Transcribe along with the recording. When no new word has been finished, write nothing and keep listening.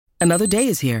Another day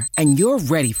is here, and you're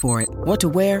ready for it. What to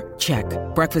wear? Check.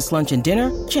 Breakfast, lunch, and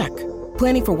dinner? Check.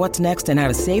 Planning for what's next and how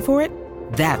to save for it?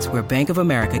 That's where Bank of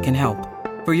America can help.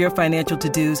 For your financial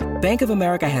to-dos, Bank of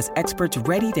America has experts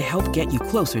ready to help get you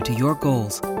closer to your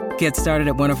goals. Get started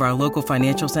at one of our local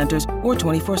financial centers or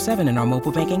 24/7 in our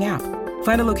mobile banking app.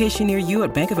 Find a location near you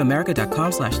at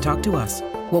bankofamerica.com/talktous.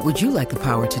 What would you like the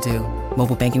power to do?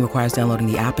 Mobile banking requires downloading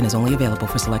the app and is only available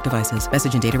for select devices.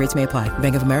 Message and data rates may apply.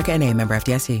 Bank of America N.A., member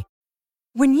FDIC.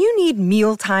 When you need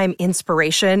mealtime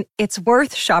inspiration, it's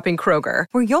worth shopping Kroger,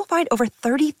 where you'll find over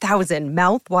 30,000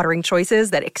 mouth-watering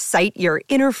choices that excite your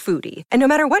inner foodie. And no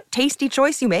matter what tasty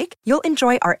choice you make, you'll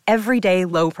enjoy our everyday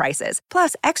low prices,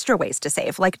 plus extra ways to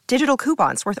save, like digital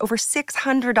coupons worth over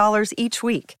 $600 each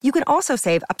week. You can also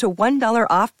save up to $1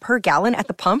 off per gallon at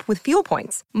the pump with fuel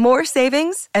points. More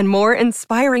savings and more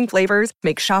inspiring flavors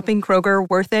make shopping Kroger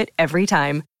worth it every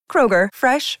time. Kroger,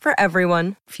 fresh for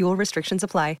everyone. Fuel restrictions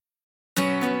apply.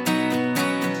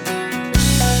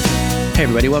 Hey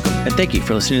everybody, welcome, and thank you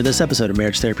for listening to this episode of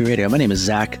Marriage Therapy Radio. My name is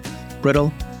Zach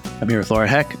Brittle. I'm here with Laura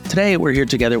Heck. Today we're here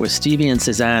together with Stevie and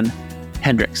Sazan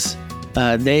Hendrix.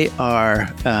 They are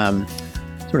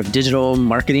sort of digital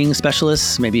marketing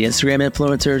specialists, maybe Instagram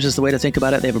influencers is the way to think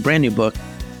about it. They have a brand new book.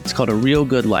 It's called A Real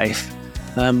Good Life.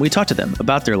 We talked to them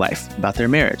about their life, about their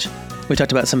marriage. We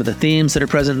talked about some of the themes that are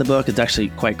present in the book. It's actually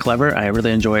quite clever. I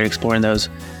really enjoy exploring those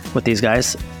with these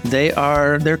guys. They're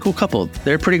a cool couple.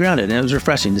 They're pretty grounded, and it was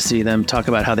refreshing to see them talk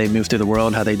about how they move through the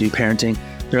world, how they do parenting.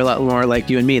 They're a lot more like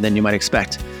you and me than you might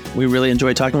expect. We really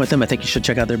enjoyed talking with them. I think you should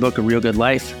check out their book, A Real Good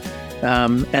Life.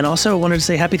 And also wanted to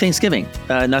say happy Thanksgiving.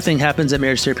 Nothing happens at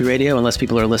Marriage Therapy Radio unless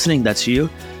people are listening. That's you.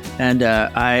 And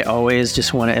I always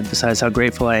just want to emphasize how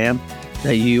grateful I am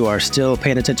that you are still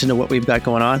paying attention to what we've got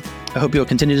going on. I hope you'll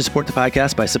continue to support the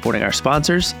podcast by supporting our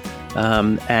sponsors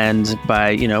and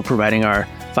by, providing our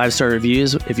 5-star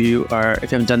reviews if you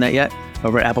haven't done that yet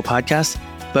over at Apple Podcasts.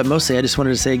 But mostly, I just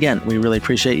wanted to say again, we really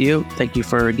appreciate you. Thank you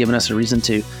for giving us a reason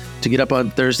to get up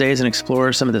on Thursdays and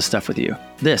explore some of this stuff with you.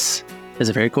 This is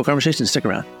a very cool conversation. Stick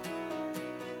around.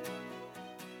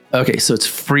 Okay, so it's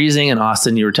freezing in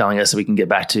Austin. You were telling us so we can get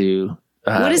back to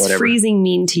what does freezing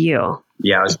mean to you?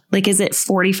 Yeah. Is it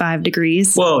 45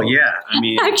 degrees? Well, yeah. I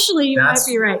mean, actually, you might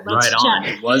be right. Let's on.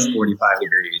 It was 45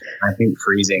 degrees. I think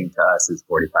freezing to us is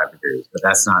 45 degrees, but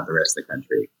that's not the rest of the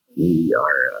country. We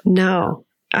are. No.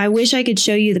 I wish I could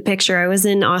show you the picture. I was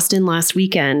in Austin last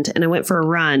weekend and I went for a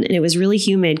run and it was really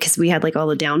humid because we had all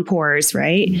the downpours,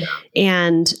 right? Yeah.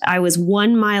 And I was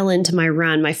 1 mile into my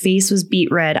run. My face was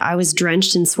beet red. I was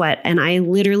drenched in sweat. And I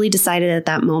literally decided at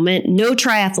that moment, no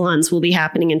triathlons will be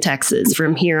happening in Texas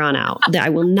from here on out. That I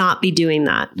will not be doing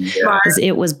that because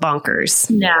it was bonkers.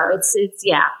 No, it's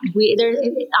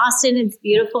Austin, it's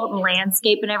beautiful, the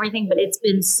landscape and everything, but it's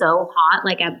been so hot,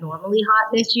 abnormally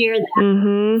hot this year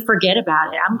that forget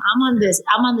about it. I'm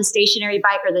on the stationary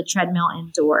bike or the treadmill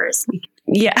indoors.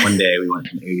 Yeah. One day we went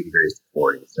from 80 degrees to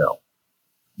 40. So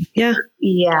yeah.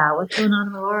 What's going on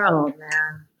in the world,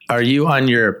 man? Are you on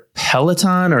your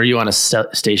Peloton or are you on a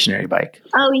stationary bike?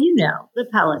 Oh, the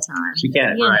Peloton. She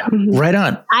can, right? Right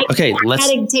on. I had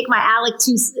to take my Alex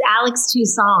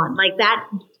Toussaint,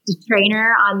 the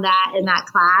trainer on that in that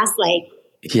class.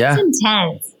 It's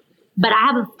intense. But I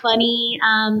have a funny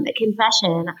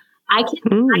confession. I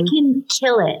can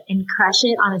kill it and crush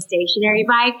it on a stationary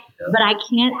bike, but I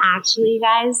can't actually,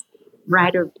 guys,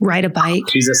 ride a bike.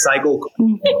 She's a cycle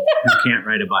queen who can't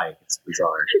ride a bike. It's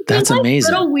bizarre. That's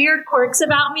amazing. Little weird quirks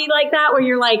about me like that, where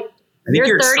you're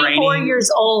you're 34 years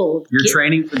old. You're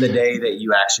training for the day that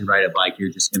you actually ride a bike.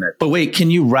 You're just gonna. But wait, can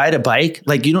you ride a bike?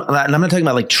 You don't. And I'm not talking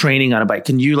about training on a bike.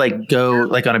 Can you go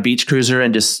on a beach cruiser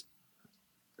and just?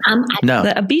 No,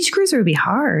 a beach cruiser would be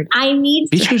hard. I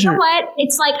need beach cruiser. You know what?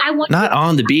 It's I want not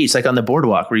on the beach, on the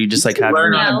boardwalk where you just have.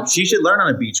 She should learn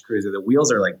on a beach cruiser. The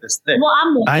wheels are this thick. Well,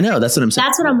 I know that's what I'm saying.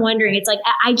 That's what I'm wondering. It's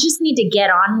I just need to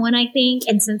get on one. I think,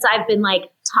 and since I've been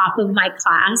top of my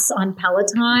class on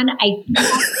Peloton, I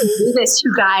have to do this,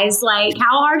 you guys.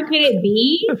 How hard could it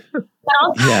be? But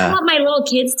also, I want my little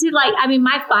kids to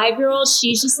my 5-year-old,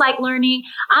 she's just learning.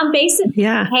 I'm basically,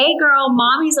 hey girl,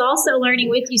 mommy's also learning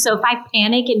with you. So if I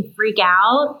panic and freak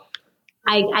out,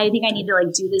 I think I need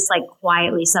to do this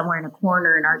quietly somewhere in a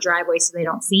corner in our driveway so they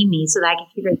don't see me so that I can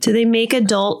figure it. Do they make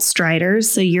adult striders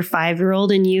so your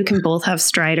 5-year-old and you can both have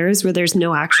striders where there's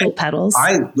no actual pedals?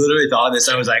 I literally thought of this.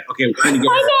 I was like, okay,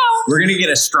 we're gonna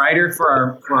get a strider for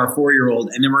our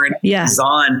 4-year-old, and then we're gonna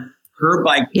design her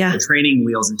bike, the training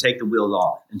wheels, and take the wheels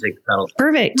off and take the pedals.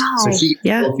 Perfect. So she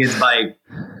can his bike,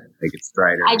 take it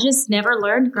strider. I just never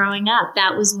learned growing up.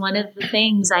 That was one of the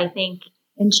things I think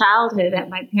in childhood that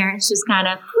my parents just kind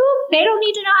of, they don't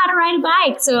need to know how to ride a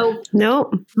bike. So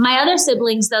nope. My other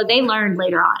siblings, though, they learned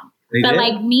later on. But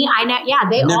like me, I've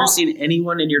never seen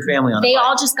anyone in your family on a bike. They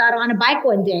all just got on a bike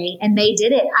one day and they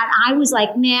did it. And I was like,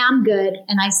 nah, I'm good.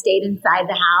 And I stayed inside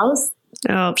the house.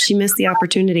 Oh, she missed the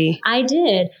opportunity. I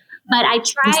did. But I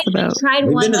tried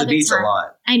We've one been to the other beach time. a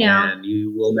lot. I know. And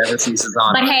you will never see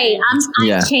Sazan. But hey,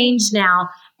 I'm changed now.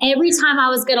 Every time I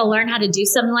was going to learn how to do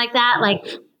something like that, like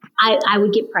I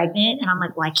would get pregnant and I'm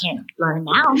like, well, I can't learn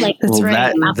now. Like, that's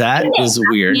right. That is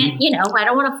weird. You know, I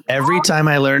don't want to. Every time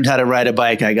I learned how to ride a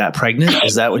bike, I got pregnant.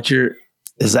 Is that what you're,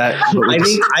 is that? What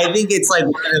I think it's like,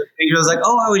 one of the things was like,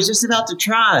 oh, I was just about to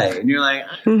try. And you're like,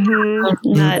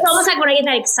 It's almost like when I get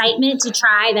that excitement to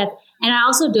try that. And I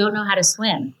also don't know how to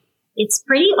swim. It's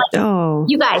pretty like,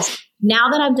 you guys, now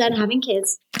that I'm done having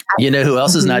kids. You know who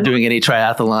else is not doing any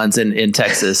triathlons in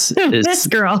Texas? Is this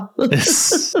girl.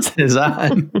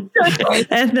 Sazan.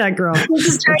 And that girl.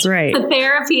 That's right. The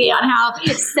therapy on how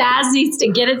Saz needs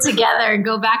to get it together and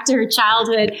go back to her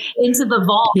childhood into the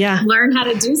vault. Yeah. Learn how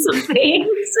to do some things.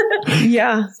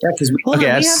 Yeah. Okay,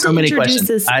 I have so many questions.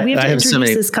 We have to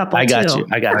introduce this couple. I got you.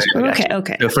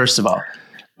 Okay. So first of all,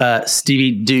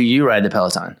 Stevie, do you ride the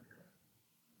Peloton?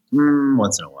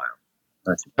 Once in a while.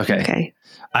 Okay.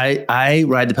 I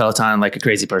ride the Peloton like a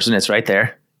crazy person. It's right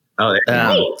there. Oh,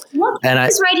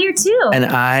 it's right here too. And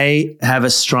I have a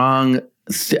strong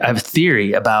I have a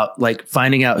theory about like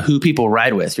finding out who people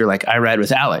ride with. You're like, I ride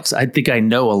with Alex. I think I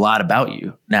know a lot about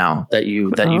you now that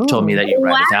you've told me that you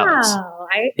ride with Alex.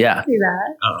 I see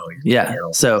that. Oh, yeah.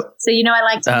 So you know, I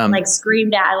like to like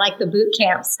screamed at. I like the boot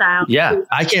camp style. Yeah,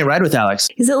 I can't ride with Alex.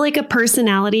 Is it like a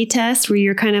personality test where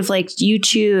you're kind of like you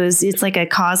choose? It's like a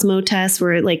Cosmo test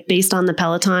where like based on the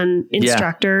Peloton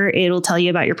instructor, it'll tell you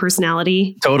about your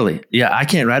personality. Totally. Yeah, I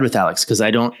can't ride with Alex because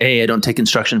I don't take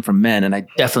instruction from men, and I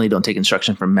definitely don't take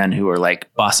instruction from men who are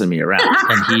like bossing me around.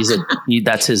 And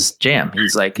that's his jam.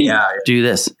 He's like, do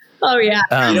this. Oh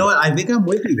yeah. You know what? I think I'm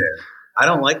with you there. I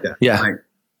don't like that. Yeah.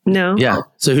 No. Yeah.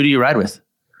 So who do you ride with?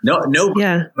 No.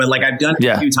 Yeah. But like I've done it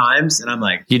a few times, and I'm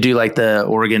like, you do like the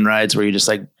Oregon rides where you're just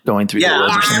like going through.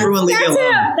 Yeah. Everyone leave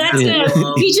That's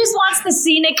it. He just wants the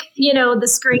scenic, the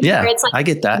screen. Yeah. It's like, I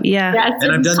get that. Yeah.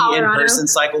 And I've done the in-person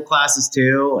cycle classes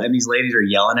too, and these ladies are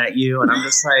yelling at you, and I'm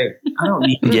just like, I don't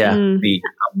need to be.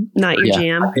 Not your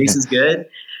jam. My pace is good.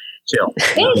 Chill.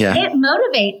 It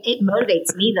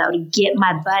motivates me though to get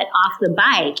my butt off the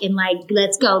bike and like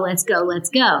let's go,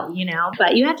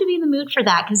 but you have to be in the mood for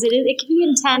that because it can be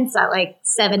intense at like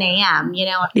 7 a.m.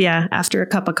 Yeah, after a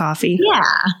cup of coffee.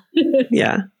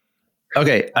 Yeah.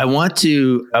 Okay, I want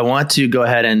to go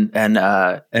ahead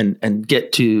and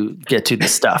get to the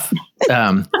stuff.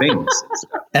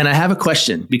 And I have a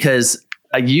question because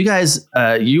you guys,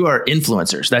 you are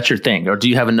influencers. That's your thing. Or do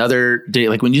you have another day?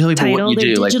 Like when you tell people what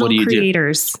you do, like what do you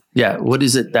creators. Do? Yeah. What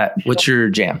is it what's your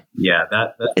jam? Yeah.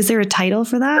 That is there a title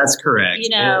for that? That's correct.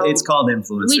 It's called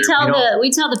influencer. We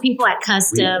tell the people at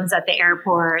customs at the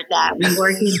airport that we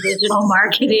work in digital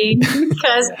marketing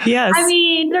because I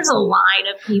mean, there's a line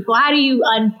of people. How do you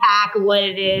unpack what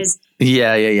it is?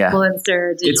 Yeah.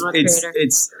 Influencer, digital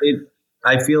creator.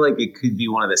 I feel like it could be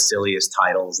one of the silliest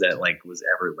titles that like was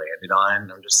ever landed on.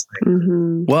 I'm just like,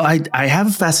 well, I have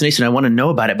a fascination. I want to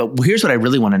know about it, but here's what I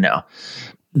really want to know.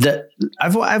 That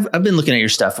I've been looking at your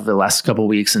stuff over the last couple of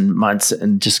weeks and months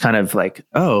and just kind of like,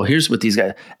 oh, here's what these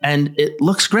guys, and it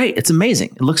looks great. It's amazing.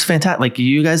 It looks fantastic. Like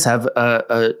you guys have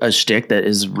a shtick that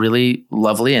is really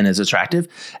lovely and is attractive,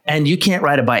 and you can't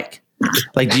ride a bike.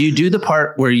 Like, do you do the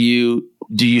part where you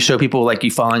show people like you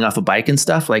falling off a bike and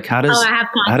stuff? Like I have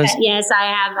content. Yes, I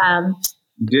have.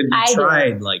 You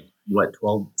tried like what,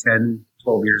 12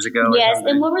 years ago? Yes.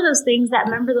 And what were those things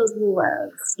remember those little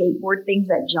skateboard things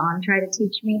that John tried to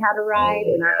teach me how to ride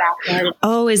in our backyard?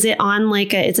 Oh, is it on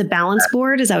like it's a balance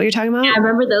board? Is that what you're talking about? Yeah, I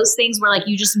remember those things where like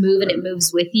you just move and it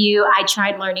moves with you. I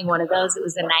tried learning one of those. It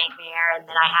was a nightmare. And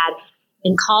then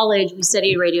in college, we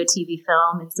studied radio, TV,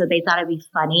 film. And so they thought it'd be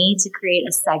funny to create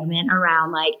a segment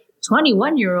around like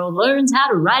 21-year-old learns how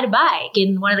to ride a bike.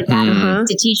 And one of the guys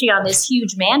to teach you on this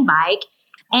huge man bike.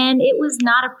 And it was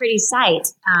not a pretty sight.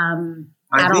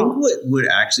 I think what would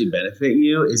actually benefit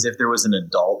you is if there was an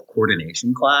adult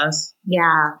coordination class.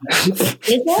 Yeah. Is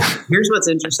it? Here's what's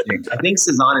interesting. I think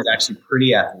Sazan is actually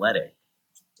pretty athletic.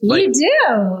 You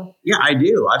do? Yeah, I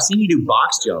do. I've seen you do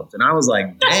box jumps, and I was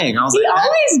like, dang. He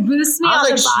always boosts me on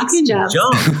the box jumps.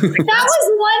 That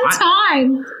was one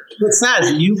time. But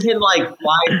Saz, you can like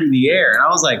fly through the air. And I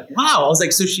was like, wow. I was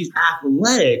like, so she's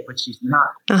athletic, but she's not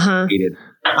educated.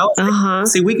 I was like,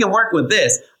 see, we can work with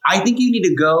this. I think you need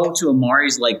to go to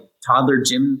Amari's like toddler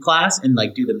gym class and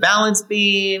like do the balance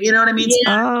beam. You know what I mean?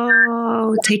 Yeah.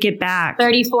 Oh, take it back.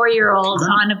 34-year-old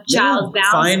on a child's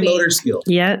balance fine beam. motor skill.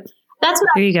 Yep. That's what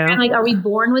there you go. I'm like, are we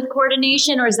born with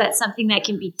coordination or is that something that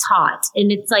can be taught?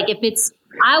 And it's like,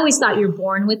 I always thought you're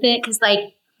born with it because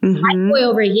like my boy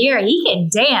over here, he can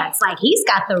dance. Like he's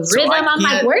got the rhythm. I'm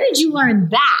like, where did you learn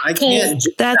that? I can't.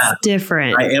 That's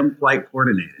different. I am quite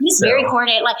coordinated. He's very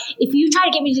coordinated. Like if you try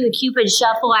to get me to the Cupid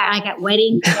shuffle, like at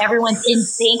weddings, everyone's in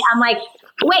sync. I'm like,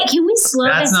 wait, can we slow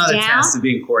this down? That's not a test of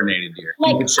being coordinated, dear.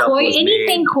 Like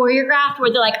anything choreographed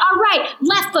where they're like, all right,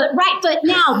 left foot, right foot,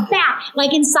 now back.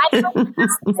 Like inside,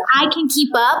 I can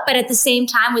keep up, but at the same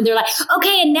time, when they're like,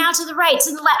 okay, and now to the right, to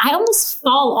the left, I almost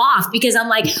fall off because I'm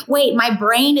like, wait, my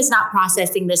brain is not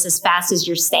processing this as fast as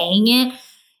you're saying it.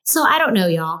 So I don't know,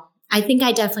 y'all. I think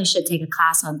I definitely should take a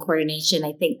class on coordination.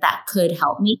 I think that could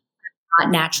help me, not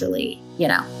naturally, you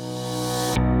know.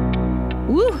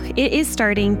 Woo, it is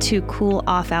starting to cool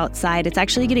off outside. It's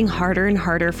actually getting harder and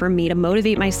harder for me to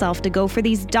motivate myself to go for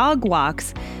these dog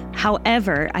walks.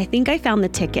 However, I think I found the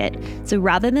ticket. So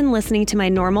rather than listening to my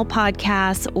normal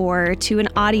podcasts or to an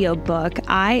audiobook,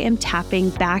 I am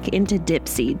tapping back into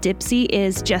Dipsea. Dipsea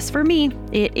is just for me.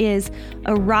 It is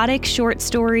erotic short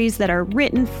stories that are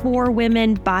written for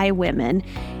women by women.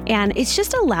 And it's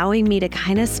just allowing me to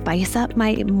kind of spice up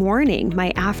my morning,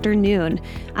 my afternoon.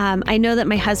 I know that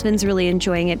my husband's really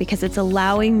enjoying it because it's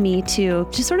allowing me to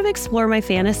just sort of explore my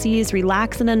fantasies,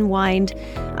 relax and unwind.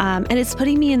 And it's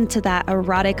putting me into that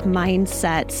erotic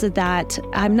mindset so that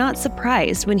I'm not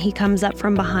surprised when he comes up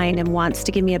from behind and wants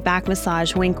to give me a back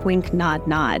massage, wink, wink, nod,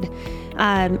 nod.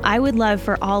 I would love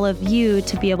for all of you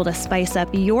to be able to spice up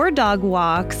your dog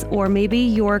walks or maybe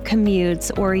your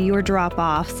commutes or your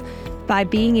drop-offs by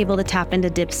being able to tap into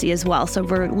Dipsea as well. So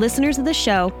for listeners of the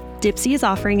show, Dipsea is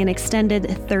offering an extended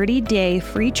 30-day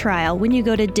free trial when you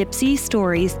go to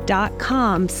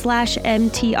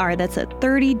dipseastories.com/MTR. That's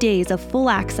 30 days of full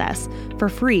access for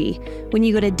free. When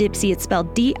you go to Dipsea, it's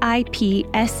spelled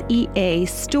DIPSEA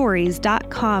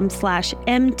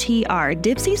stories.com/MTR.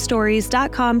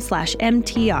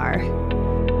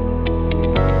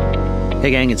 dipseastories.com/MTR.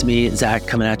 Hey gang, it's me, Zach,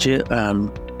 coming at you.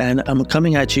 And I'm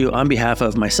coming at you on behalf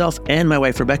of myself and my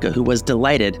wife, Rebecca, who was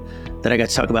delighted that I got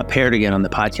to talk about Paired again on the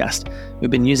podcast.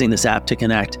 We've been using this app to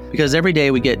connect because every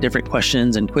day we get different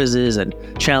questions and quizzes and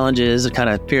challenges to kind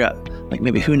of figure out, like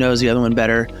maybe who knows the other one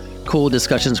better, cool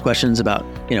discussions, questions about,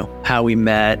 how we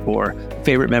met or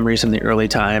favorite memories from the early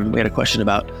time. We had a question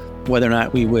about whether or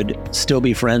not we would still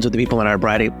be friends with the people in our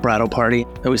bridal party.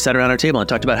 And we sat around our table and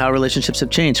talked about how relationships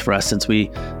have changed for us since we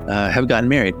have gotten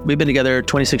married. We've been together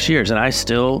 26 years, and I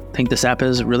still think this app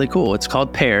is really cool. It's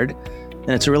called Paired, and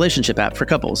it's a relationship app for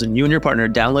couples. And you and your partner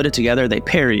download it together. They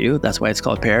pair you. That's why it's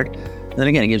called Paired. And then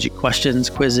again, it gives you questions,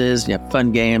 quizzes, you have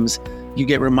fun games. You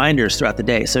get reminders throughout the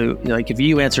day. So like if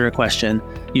you answer a question,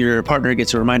 your partner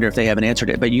gets a reminder if they haven't answered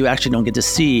it, but you actually don't get to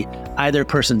see either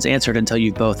person's answered until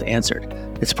you've both answered.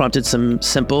 It's prompted some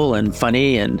simple and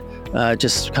funny and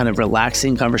just kind of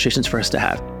relaxing conversations for us to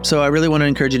have. So I really want to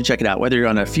encourage you to check it out. Whether you're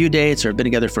on a few dates or been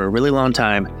together for a really long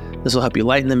time, this will help you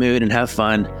lighten the mood and have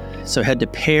fun. So head to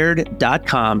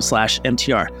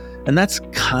paired.com/MTR. And that's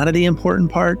kind of the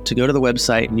important part, to go to the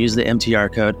website and use the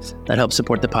MTR code. That helps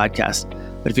support the podcast.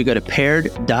 But if you go to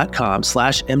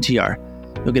paired.com/MTR,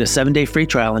 you'll get a 7-day free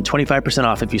trial and 25%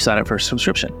 off if you sign up for a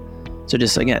subscription. So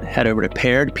just again, head over to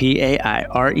paired,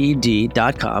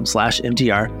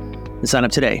 PAIRED.com/MTR and sign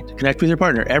up today to connect with your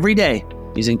partner every day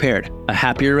using Paired. A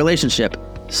happier relationship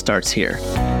starts here.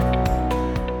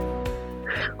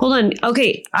 Hold on.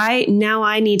 Okay. I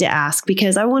need to ask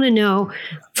because I want to know,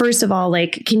 first of all,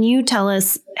 like, can you tell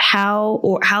us how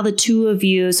the two of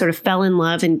you sort of fell in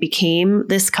love and became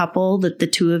this couple that the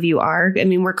two of you are? I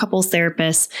mean, we're couples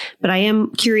therapists, but I am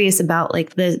curious about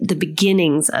like the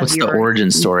beginnings of the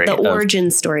origin story? The origin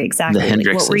story, exactly. The Hendrixes.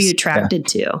 Like, what were you attracted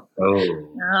to? Oh,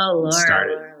 Lord.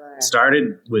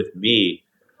 Started with me.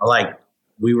 Like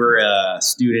we were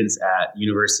students at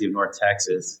University of North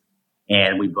Texas.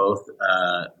 And we both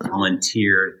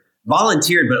volunteered, but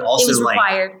also it was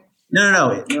required.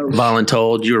 No.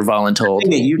 Voluntold. You were voluntold.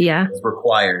 Yeah. Was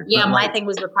required. Yeah, my thing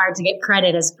was required to get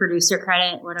credit as producer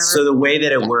credit, whatever. So the way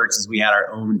that it works is we had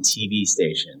our own TV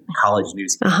station, College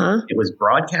News. It was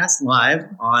broadcast live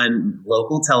on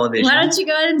local television. Why don't you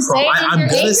go ahead and say it in your anchor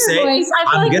voice?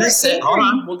 I'm going to say, hold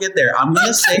on, we'll get there. I'm going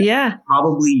to say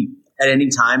probably at any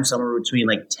time somewhere between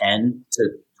like 10 to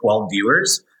 12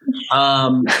 viewers.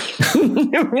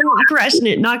 Crushing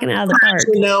it, knocking it out of the park.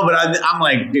 No, but I'm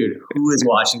like, dude, who is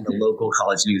watching the local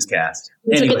college newscast?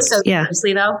 We took it so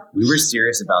seriously, though. We were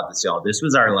serious about this, y'all. This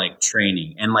was our like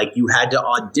training, and like you had to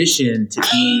audition to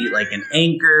be like an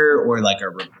anchor or like a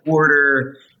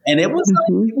reporter, and it was like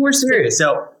people were serious.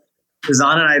 So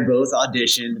Sazan and I both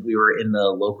auditioned. We were in the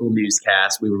local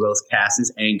newscast. We were both cast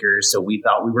as anchors. So we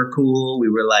thought we were cool. We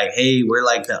were like, hey, we're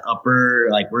like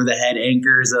we're the head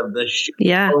anchors of the show.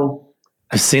 Yeah.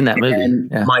 I've seen that movie.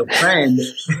 And my friend,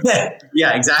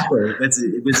 yeah, exactly. This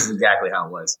is exactly how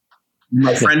it was.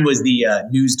 My friend was the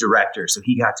news director. So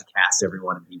he got to cast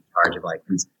everyone and be in charge of like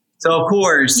news. So of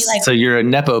course. So you're a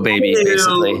Nepo baby,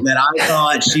 basically. That I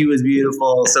thought she was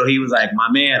beautiful. So he was like, my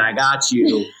man, I got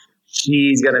you.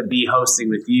 She's going to be hosting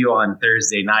with you on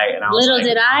Thursday night. And I was Little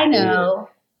did I know.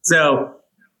 So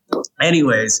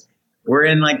anyways, we're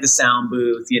in like the sound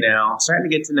booth, starting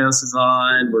to get to know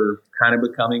Sazan. We're kind of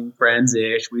becoming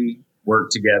friends-ish. We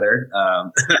work together.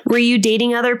 Were you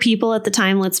dating other people at the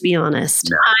time? Let's be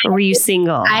honest. No. Or were you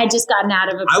single? I had just gotten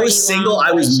out of a I was single.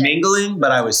 I was mingling,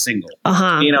 but I was single.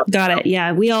 Got it.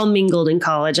 Yeah. We all mingled in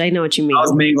college. I know what you mean. I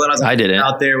was mingling. I did it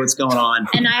out there. What's going on?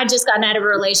 And I had just gotten out of a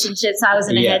relationship. So I was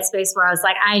in a headspace where I was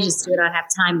like, I just do not have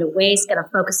time to waste. Got to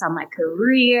focus on my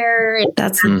career.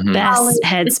 That's the best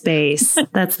headspace.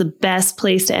 That's the best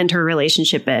place to enter a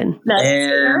relationship in.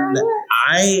 And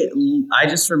I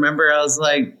just remember I was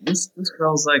like, this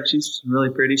girl's like, she's really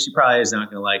pretty. She probably is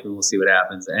not going to like me. We'll see what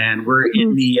happens. And we're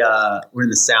in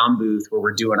the sound booth where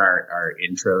we're doing our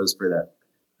intros for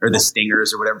the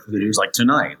stingers or whatever for the news. Like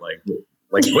tonight, like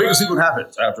wait to see what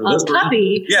happens after this.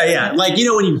 Puppy. Yeah. Like,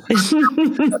 when you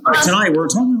tonight we're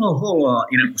talking about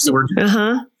so we're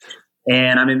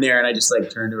and I'm in there and I just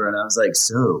like turned to her and I was like,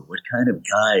 so what kind of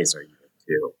guys are you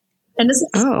into? And this is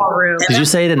a small room. Did you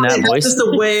say it in that voice? Just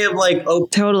a way of like,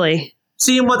 totally.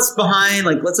 Seeing what's behind,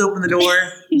 like, let's open the door.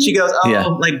 And she goes,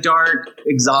 like dark,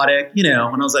 exotic, And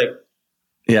I was like,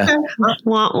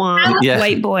 wah, wah. Yeah.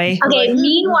 White boy. Okay.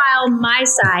 Meanwhile, my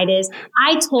side is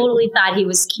I totally thought he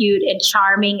was cute and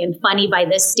charming and funny by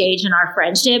this stage in our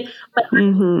friendship. But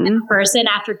in person,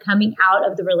 after coming out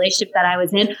of the relationship that I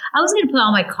was in, I was going to put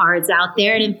all my cards out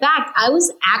there. And in fact, I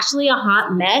was actually a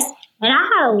hot mess. And I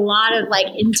had a lot of like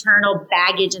internal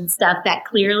baggage and stuff that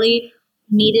clearly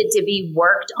needed to be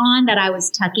worked on that I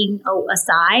was tucking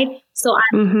aside. So I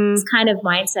was kind of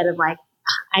mindset of like,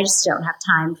 I just don't have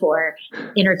time for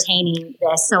entertaining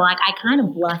this. So like I kind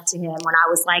of bluffed to him when I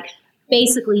was like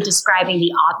basically describing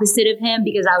the opposite of him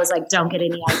because I was like, don't get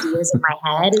any ideas in my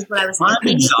head is what I was thinking.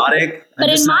 I'm exotic. But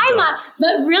in my mind,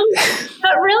 but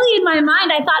really in my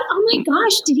mind, I thought, oh my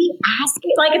gosh, did he ask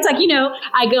me? Like, it's like,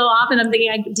 I go off and I'm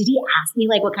thinking, did he ask me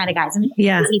like what kind of guys?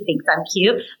 Because he thinks I'm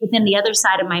cute. But then the other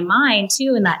side of my mind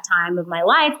too, in that time of my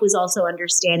life was also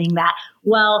understanding that,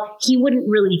 well, he wouldn't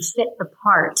really fit the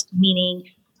part, meaning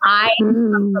I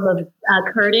come from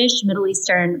a Kurdish Middle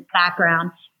Eastern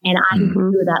background. And I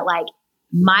knew that like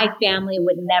my family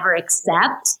would never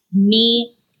accept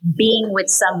me being with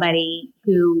somebody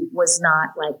who was not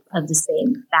like of the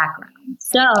same background.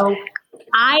 So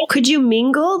could you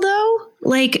mingle though?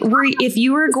 Like if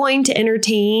you were going to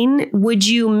entertain, would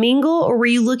you mingle or were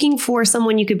you looking for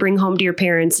someone you could bring home to your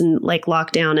parents and like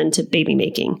lock down into baby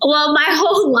making? Well, my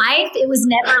whole life, it was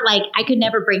never like, I could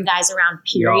never bring guys around,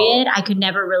 period. I could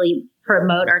never really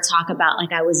promote or talk about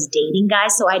like I was dating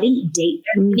guys. So I didn't date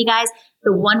very many guys.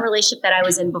 The one relationship that I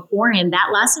was in before him, that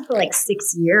lasted for like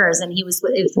 6 years. And he was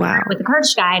with a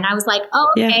Kurdish guy. And I was like, oh,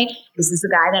 okay, this is a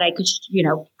guy that I could,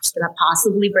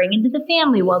 possibly bring into the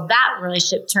family. Well, that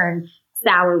relationship turned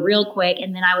sour real quick.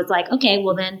 And then I was like, okay,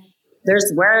 well then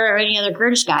where are any other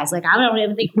Kurdish guys? Like, I don't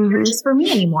even think they're just for me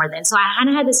anymore then. So I kind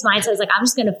of had this mindset. I was like, I'm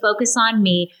just going to focus on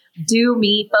me, do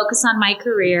me, focus on my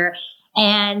career.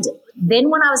 And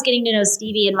then when I was getting to know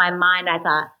Stevie in my mind, I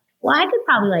thought, well, I could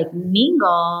probably like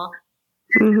mingle,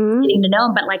 getting to know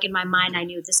him. But like in my mind, I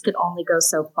knew this could only go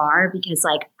so far because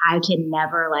like I can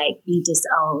never like be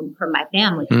disowned from my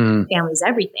family. Family's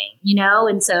everything,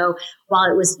 And so while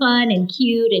it was fun and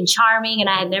cute and charming and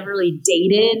I had never really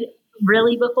dated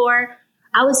really before,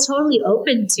 I was totally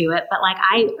open to it. But like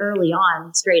I early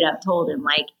on straight up told him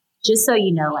like, just so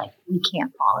you know, like, we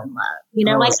can't fall in love.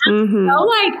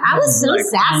 I was so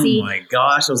sassy. Oh my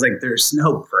gosh. I was like, there's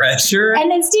no pressure.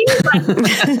 And then Steve was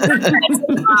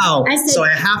like, wow. So I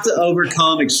have to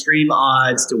overcome extreme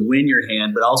odds to win your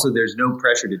hand, but also there's no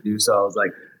pressure to do so. I was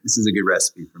like, this is a good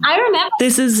recipe for me. I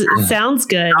remember. Sounds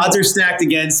good. Odds are stacked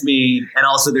against me. And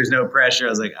also there's no pressure.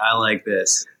 I was like, I like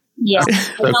this. Yeah.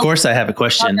 Of course I have a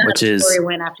question, which is, story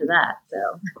went after that.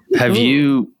 So have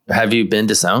you been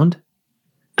disowned?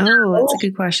 Oh, that's a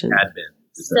good question. Had been.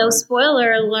 So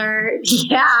spoiler alert.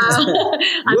 Yeah.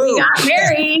 We got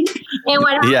married. And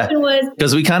what happened was.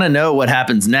 Because we kind of know what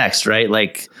happens next, right?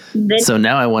 Like, so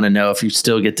now I want to know if you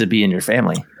still get to be in your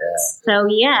family. So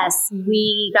yes,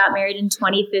 we got married in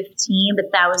 2015, but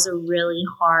that was a really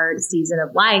hard season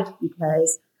of life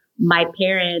because my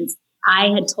parents, I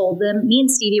had told them, me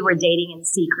and Stevie were dating in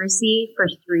secrecy for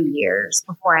 3 years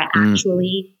before I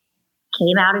actually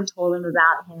came out and told them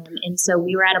about him. And so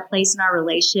we were at a place in our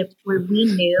relationship where we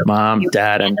knew. Mom,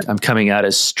 Dad, I'm coming out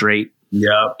as straight.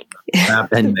 Yep.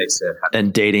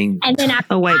 and dating and then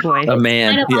a white boy, a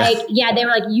man. Kind of they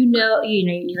were like, you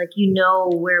know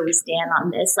where we stand on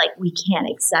this. Like, we can't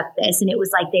accept this. And it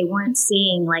was like they weren't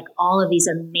seeing like all of these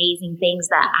amazing things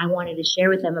that I wanted to share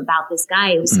with them about this guy.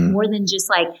 It was more than just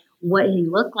like what he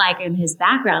looked like in his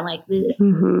background. Like,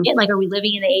 like, are we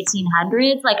living in the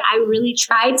 1800s? Like, I really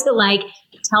tried to like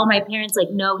tell my parents,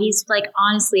 like, no, he's like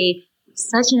honestly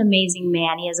such an amazing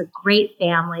man. He has a great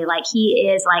family. Like,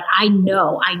 he is like, I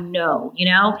know, you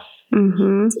know,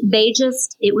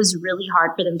 it was really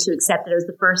hard for them to accept that I was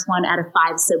the first one out of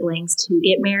 5 siblings to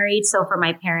get married. So for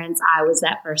my parents, I was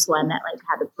that first one that like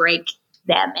had to break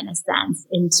them in a sense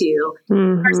into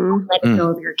first of all, letting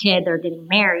go of your kid, they're getting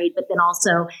married, but then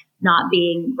also not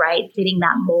being fitting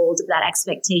that mold of that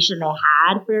expectation they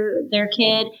had for their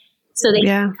kid. So they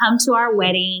come to our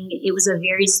wedding. It was a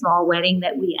very small wedding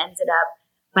that we ended up,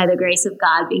 by the grace of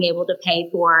God, being able to pay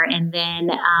for. And then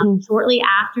shortly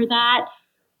after that,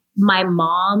 my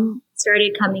mom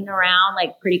started coming around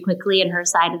like pretty quickly in her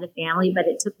side of the family, but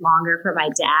it took longer for my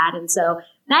dad. And so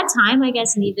that time, I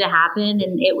guess, needed to happen.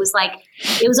 And it was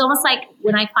almost like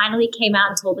when I finally came out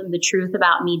and told him the truth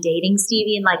about me dating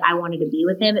Stevie and like I wanted to be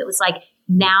with him, it was like,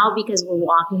 now, because we're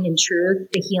walking in truth,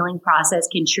 the healing process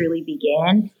can truly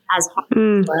begin, as hard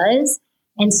as it was.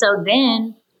 And so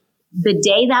then the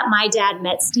day that my dad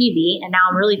met Stevie, and now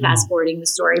I'm really fast forwarding the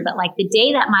story, but like the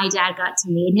day that my dad got to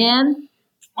meet him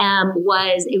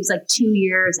it was like 2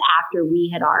 years after we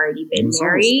had already been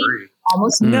married.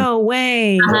 Almost no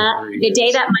way. The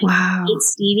day that my dad met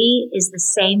Stevie is the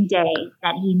same day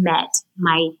that he met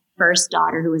my first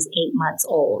daughter, who was 8 months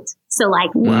old. So like,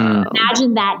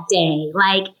 imagine that day,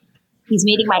 like he's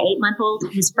meeting my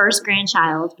 8-month-old, his first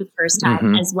grandchild for the first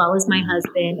time, as well as my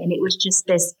husband. And it was just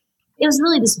it was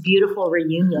really this beautiful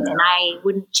reunion, and I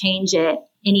wouldn't change it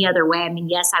any other way. I mean,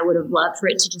 yes, I would have loved for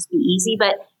it to just be easy,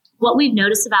 but what we've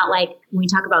noticed about like, when we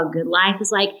talk about good life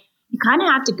is like, you kind of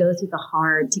have to go through the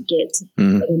hard to get to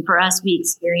and for us, we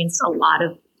experienced a lot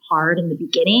of hard in the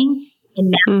beginning,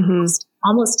 and now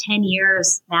almost 10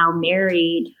 years now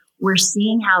married, we're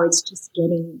seeing how it's just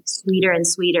getting sweeter and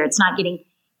sweeter. It's not getting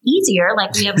easier.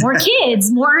 Like, we have more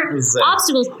kids, more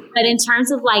obstacles. But in terms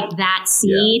of like that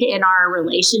seed in our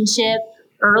relationship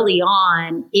early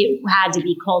on, it had to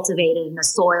be cultivated in a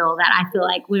soil that I feel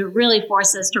like would really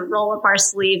force us to roll up our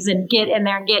sleeves and get in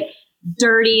there and get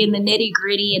dirty in the nitty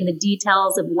gritty and the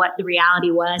details of what the reality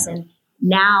was. And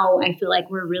now I feel like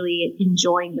we're really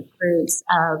enjoying the fruits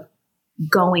of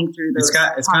going through those.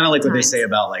 It's kind of like what they say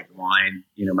about like wine.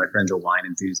 You know, my friend's a wine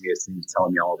enthusiast, and he's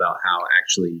telling me all about how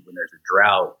actually when there's a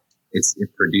drought,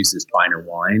 it produces finer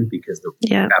wine because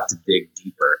you have to dig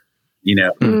deeper, you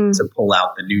know, to pull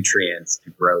out the nutrients to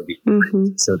grow the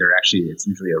fruit. So it's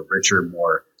usually a richer,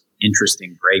 more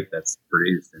interesting grape that's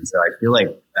produced. And so I feel like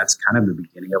that's kind of the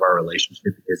beginning of our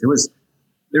relationship, because there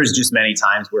was just many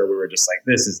times where we were just like,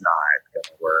 this is not going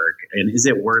to work. And is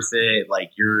it worth it?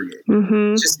 Like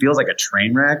it just feels like a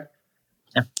train wreck.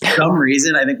 And for some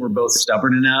reason, I think we're both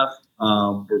stubborn enough.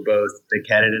 We're both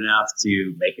thick-headed enough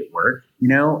to make it work, you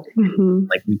know?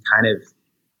 Like we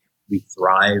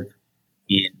thrive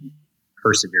in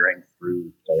persevering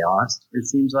through chaos, it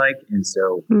seems like. And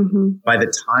so by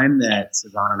the time that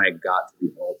Sazan and I got to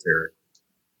the altar,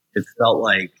 it felt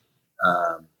like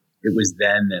it was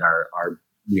then that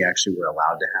we actually were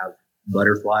allowed to have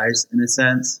butterflies in a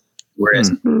sense. Whereas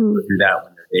through that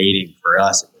when they're dating, for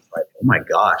us, it was like, oh my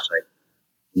gosh, like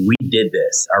we did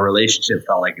this. Our relationship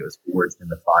felt like it was forged in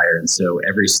the fire. And so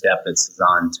every step that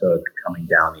Sazan took coming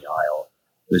down the aisle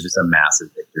was just a massive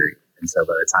victory. And so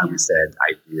by the time we said,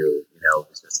 I do, you know, it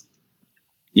was just,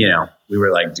 you know, we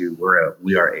were like, dude,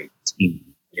 we are a team,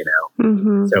 you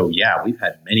know? So yeah, we've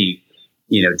had many,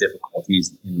 you know,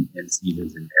 difficulties in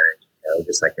seasons in marriage, you know,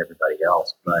 just like everybody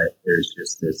else. But there's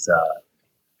just this,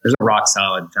 there's a rock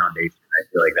solid foundation. I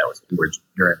feel like that was forged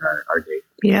during our date.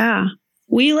 Yeah.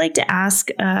 We like to ask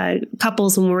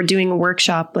couples when we're doing a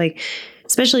workshop, like,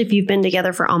 especially if you've been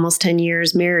together for almost 10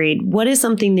 years married, what is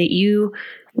something that you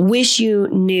wish you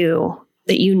knew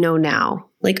that you know now?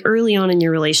 Like early on in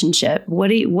your relationship,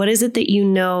 what is it that you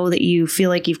know that you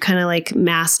feel like you've kind of like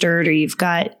mastered or you've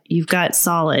got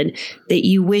solid that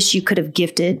you wish you could have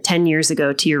gifted 10 years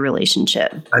ago to your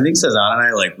relationship? I think Sazan and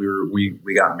I, like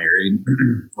we got married.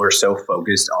 We're so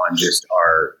focused on just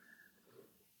our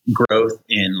growth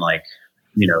in like,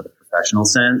 you know, the professional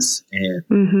sense.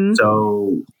 And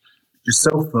so just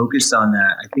so focused on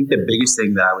that. I think the biggest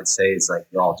thing that I would say is like,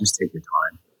 y'all just take your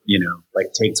time, you know,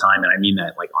 like take time. And I mean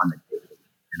that like on the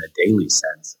in a daily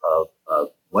sense of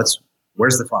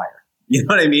where's the fire? You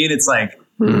know what I mean? It's like,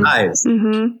 guys,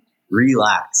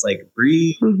 relax, like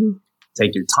breathe,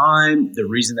 take your time. The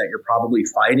reason that you're probably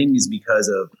fighting is because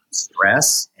of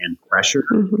stress and pressure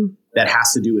that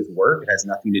has to do with work. It has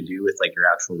nothing to do with like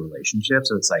your actual relationship.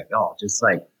 So it's like, oh, just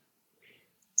like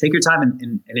take your time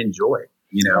and enjoy,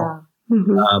 you know?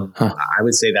 I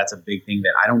would say that's a big thing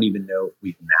that I don't even know if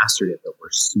we've mastered it, but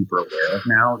we're super aware of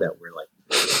now that we're like,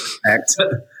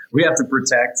 we have to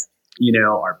protect, you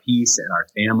know, our peace and our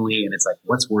family. And it's like,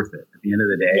 what's worth it at the end of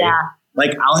the day? Yeah.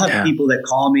 Like I'll have people that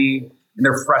call me and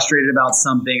they're frustrated about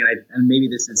something. And maybe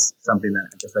this is something that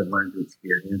I guess I've learned through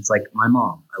experience. Like my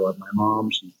mom, I love my mom.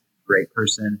 She's a great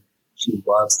person. She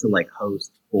loves to like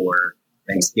host for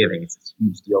Thanksgiving. It's a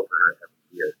huge deal for her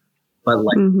every year. But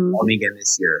like, call me again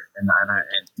this year. And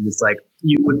it's like,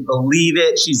 you wouldn't believe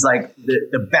it. She's like,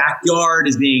 the backyard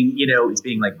is being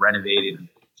like renovated.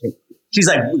 She's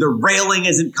like, the railing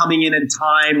isn't coming in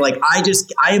time. Like, I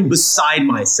am beside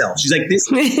myself. She's like,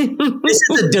 this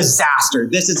is a disaster.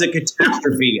 This is a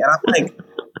catastrophe. And I'm like,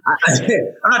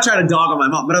 I'm not trying to dog on my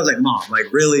mom, but I was like, Mom, like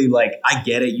really, like, I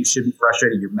get it. You should be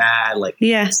frustrated. You're mad. Like,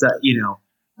 you know,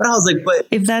 but I was like, but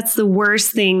if that's the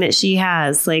worst thing that she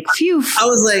has, like, phew, I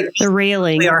was like, the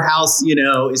railing. Our house, you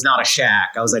know, is not a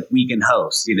shack. I was like, we can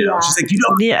host, you know. She's like, you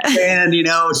don't understand, you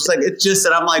know. She's like, it's just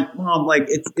that I'm like, Mom, like,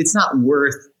 it's not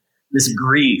worth this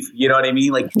grief, you know what I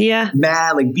mean? Like,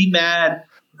 mad, like be mad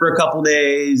for a couple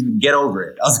days, get over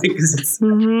it. I was like,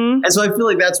 and so I feel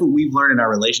like that's what we've learned in our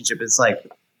relationship. It's like,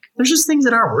 there's just things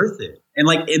that aren't worth it. And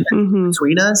like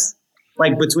between us,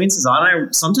 like between Sazan and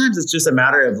I, sometimes it's just a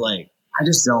matter of like, I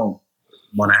just don't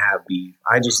want to have beef.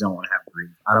 I just don't want to have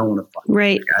grief. I don't want to fight.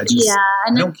 Right. Like,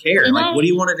 I don't care. Like, what do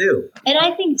you want to do? And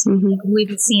I think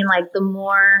we've seen like the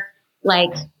more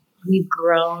like we've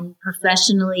grown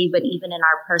professionally, but even in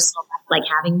our personal life, like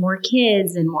having more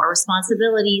kids and more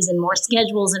responsibilities and more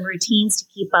schedules and routines to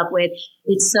keep up with,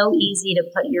 it's so easy to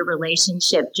put your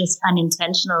relationship just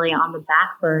unintentionally on the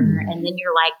back burner. And then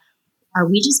you're like, are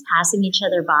we just passing each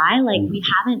other by? Like we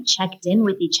haven't checked in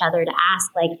with each other to ask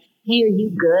like, hey, are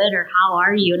you good? Or how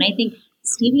are you? And I think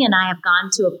Stevie and I have gone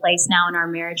to a place now in our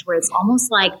marriage where it's almost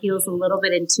like feels a little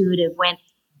bit intuitive when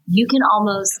you can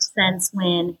almost sense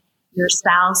when your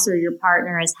spouse or your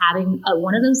partner is having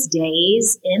one of those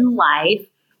days in life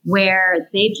where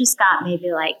they've just got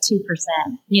maybe like 2%,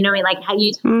 you know, like how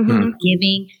you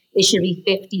giving, it should be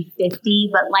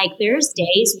 50-50, but like there's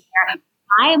days where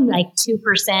I am like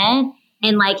 2%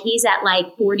 and like he's at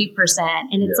like 40%.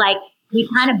 And it's like, we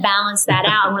kind of balance that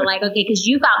out and we're like, okay, cause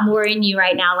you got more in you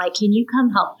right now. Like, can you come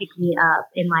help pick me up?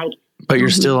 And like, but you're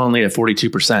still only at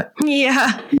 42%.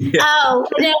 Yeah. Oh,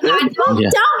 don't call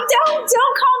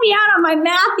me out on my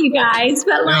math, you guys.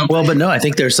 But like, well, but no, I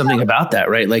think there's something about that,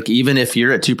 right? Like even if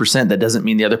you're at 2%, that doesn't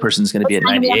mean the other person's going to be at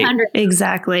 98.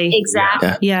 Exactly.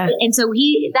 Yeah. And so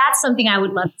that's something I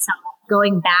would love to tell.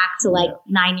 Going back to like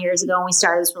 9 years ago when we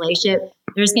started this relationship,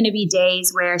 there's going to be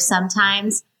days where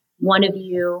sometimes one of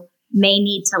you may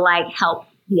need to like help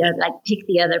the other, like pick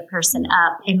the other person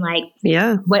up and like,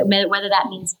 whether that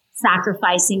means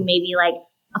sacrificing maybe like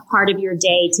a part of your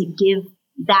day to give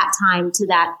that time to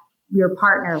your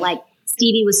partner. Like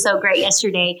Stevie was so great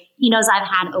yesterday. He knows I've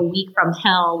had a week from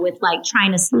hell with like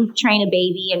trying to train a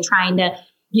baby and trying to,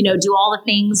 you know, do all the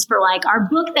things for like our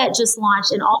book that just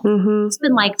launched and all. It's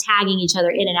been like tagging each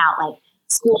other in and out, like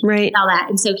school and all that.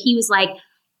 And so he was like,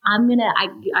 we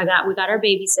got our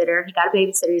babysitter. He got a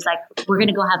babysitter. He's like, we're going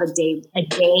to go have a day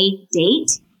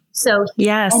date. So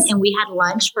and we had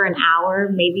lunch for an hour,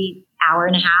 maybe hour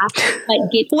and a half. But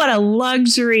what a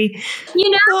luxury! You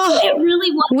know, it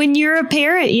really was. When you're a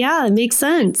parent, it makes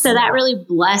sense. So that really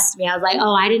blessed me. I was like,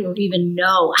 oh, I didn't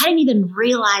even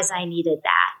realize I needed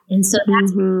that. And so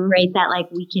that's great that like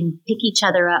we can pick each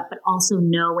other up, but also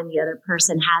know when the other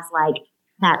person has like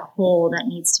that hole that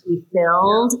needs to be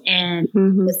filled. And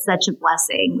it's such a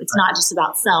blessing. It's not just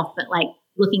about self, but like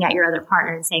looking at your other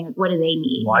partner and saying, like, what do they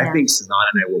need? Well, I think Sazan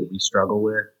and I, what we struggle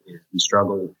with is we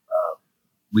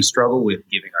struggle with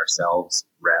giving ourselves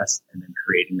rest and then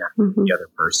creating that for the other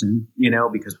person, you know,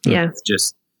 because it's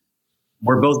just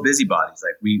we're both busybodies.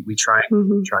 Like we try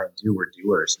and do, we're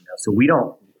doers, so we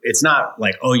don't, it's not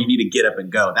like, oh, you need to get up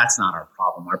and go. That's not our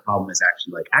problem. Our problem is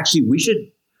actually we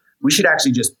should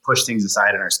actually just push things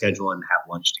aside in our schedule and have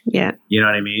lunch together. Yeah. You know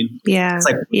what I mean? Yeah. It's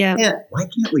like, why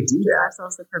can't we do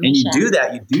that? And you do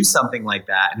that, you do something like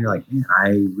that, and you're like, man, I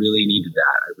really needed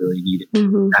that. I really needed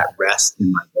that rest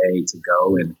in my day to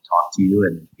go and talk to you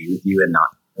and be with you and not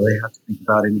really have to think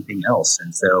about anything else.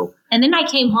 And then I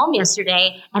came home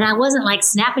yesterday and I wasn't like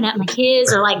snapping at my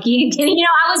kids or like, I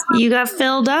was. You got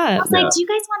filled up. I was like, do you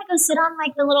guys want to go sit on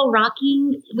like the little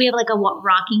rocking? We have like a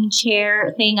rocking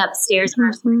chair thing upstairs on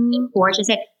our porch. I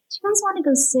said, do you guys want to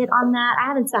go sit on that? I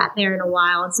haven't sat there in a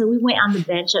while. And so we went on the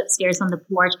bench upstairs on the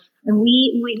porch, and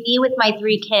me with my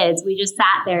 3 kids, we just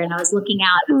sat there, and I was looking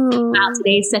out. Wow,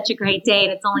 today's such a great day.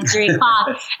 And it's only 3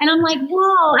 o'clock. And I'm like,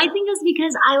 whoa, I think it's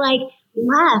because I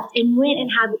left and went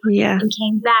and had and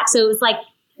came back. So it was like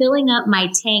filling up my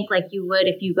tank like you would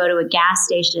if you go to a gas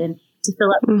station to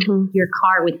fill up your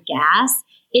car with gas.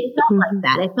 It felt like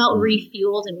that. It felt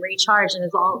refueled and recharged, and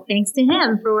it's all thanks to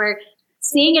him for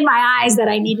seeing in my eyes that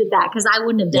I needed that, because I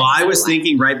wouldn't have done it. Well, I was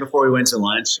thinking right before we went to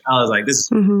lunch, I was like, this is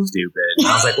stupid. And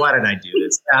I was like, why did I do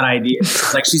this? Bad idea.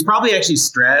 Like, she's probably actually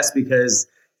stressed because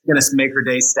it's going to make her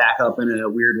day stack up in a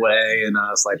weird way. And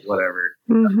I was like, whatever.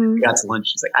 We got to lunch.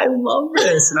 She's like, I love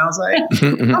this. And I was like,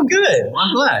 I'm good.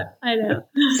 I'm glad. I know.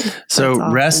 So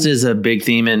awesome. Rest is a big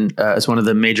theme, and it's one of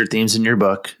the major themes in your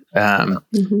book.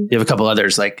 You have a couple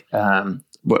others like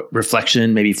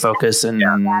reflection, maybe focus, and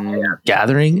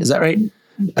gathering. Is that right?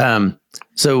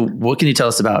 So what can you tell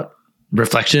us about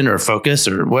reflection or focus,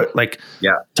 or what,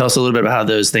 tell us a little bit about how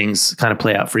those things kind of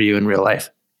play out for you in real life.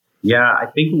 Yeah, I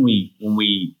think when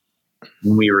we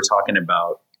were talking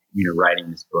about, writing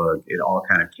this book, it all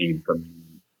kind of came from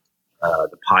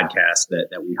the podcast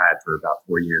that we had for about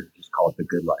 4 years, which is called The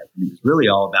Good Life. And it was really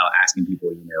all about asking people,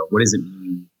 what does it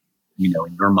mean, in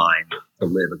your mind to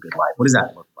live a good life? What does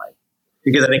that look like?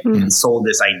 Because I think we sold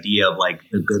this idea of like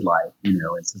the good life, and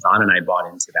Sazan and I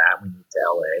bought into that. We moved to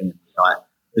LA and we thought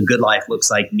the good life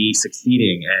looks like me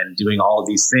succeeding and doing all of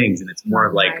these things. And it's more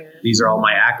of like, these are all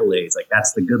my accolades. Like,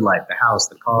 that's the good life, the house,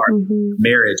 the car,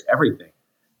 marriage, everything.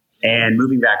 And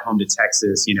moving back home to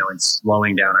Texas, and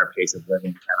slowing down our pace of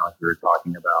living, kind of like we were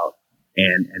talking about,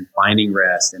 and finding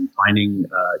rest and finding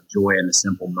joy in the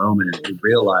simple moment. And we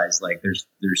realized like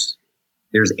there's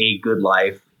a good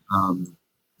life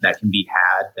that can be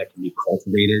had, that can be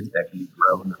cultivated, that can be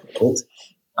grown and built.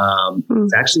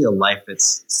 It's actually a life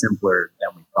that's simpler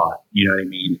than we thought. You know what I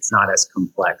mean? It's not as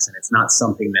complex, and it's not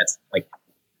something that's like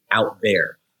out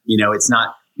there. It's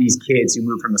not these kids who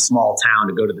move from a small town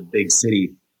to go to the big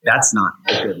city. That's not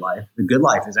the good life. The good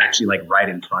life is actually like right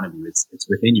in front of you. It's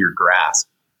within your grasp.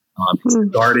 It's the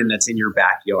garden that's in your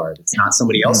backyard. It's not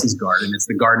somebody else's garden. It's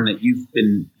the garden that you've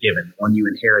been given, one you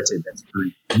inherited, that's for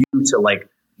you to like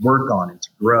work on and to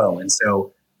grow. And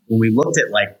so when we looked at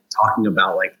like talking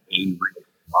about like a real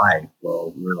life,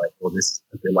 well, we were like,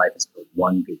 a good life is for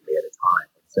one good day at a time.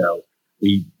 And so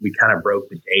we kind of broke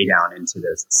the day down into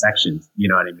those sections, you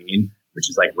know what I mean? Which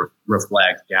is like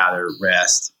reflect, gather,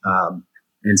 rest.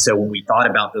 And so when we thought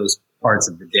about those parts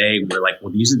of the day, we were like,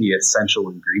 well, these are the essential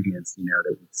ingredients,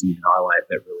 that we've seen in our life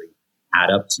that really add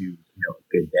up to, a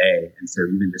good day. And so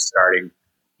even just starting,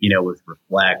 with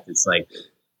reflect, it's like,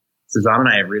 Sazan and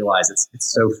I have realized it's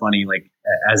so funny. Like,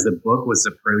 as the book was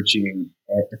approaching,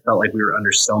 it felt like we were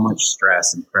under so much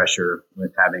stress and pressure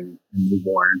with having a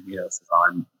newborn,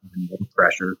 Sazan, even more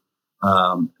pressure,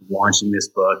 launching this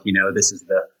book. This is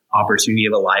the opportunity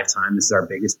of a lifetime. This is our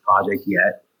biggest project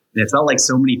yet. And it felt like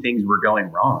so many things were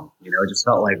going wrong. It just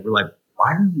felt like we're like,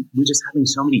 why are we just having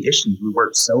so many issues? We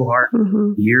worked so hard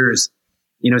for years.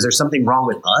 Is there something wrong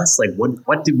with us? Like,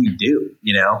 what did we do?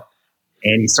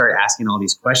 And you start asking all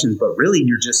these questions, but really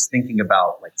you're just thinking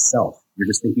about like self. You're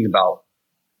just thinking about,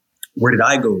 where did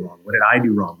I go wrong? What did I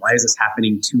do wrong? Why is this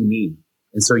happening to me?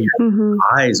 And so your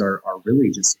eyes are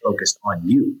really just focused on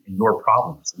you and your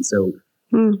problems. And so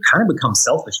you kind of become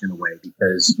selfish in a way,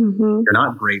 because you're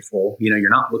not grateful. You're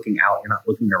not looking out. You're not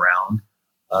looking around.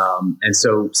 And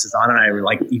so Sazan and I were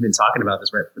like, even talking about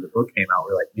this right before the book came out.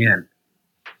 We're like, man,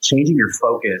 changing your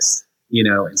focus,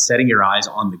 and setting your eyes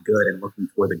on the good and looking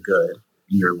for the good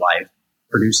in your life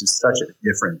produces such a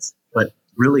difference. But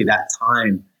really that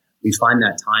time, we find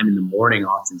that time in the morning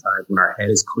oftentimes when our head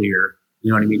is clear,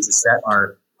 you know what I mean, to set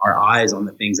our eyes on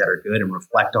the things that are good and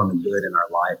reflect on the good in our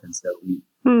life. And so we,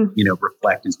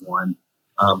 reflect is one,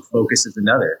 focus is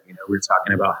another. We were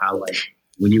talking about how like,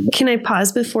 Can I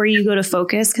pause before you go to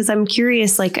focus? Because I'm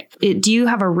curious, do you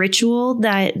have a ritual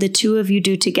that the two of you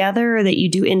do together or that you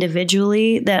do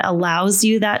individually that allows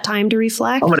you that time to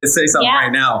reflect? I'm going to say something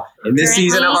right now. In this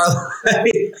season of our life,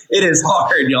 it is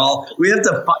hard, y'all. We have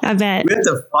to fight. I bet. We have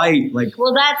to fight.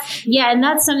 Well, and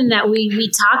that's something that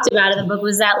we talked about in the book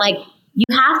was that you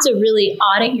have to really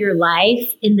audit your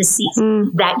life in the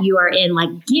season that you are in.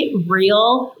 Get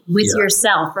real with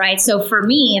yourself, right? So for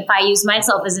me, if I use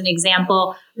myself as an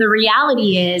example, the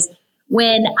reality is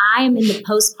when I'm in the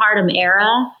postpartum era,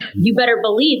 you better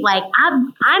believe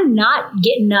I'm not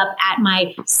getting up at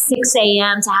my 6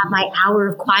 a.m. to have my hour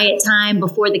of quiet time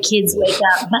before the kids wake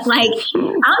up. But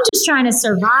I'm just trying to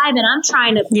survive and I'm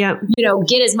trying to,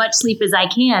 get as much sleep as I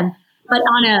can. But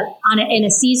in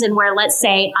a season where, let's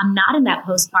say, I'm not in that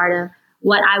postpartum,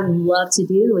 what I would love to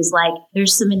do is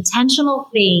there's some intentional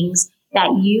things that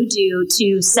you do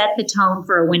to set the tone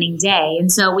for a winning day.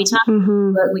 And so we talk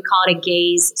about, we call it a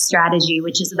gaze strategy,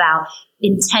 which is about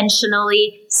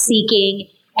intentionally seeking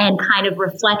and kind of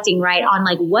reflecting, right, on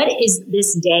what is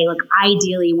this day?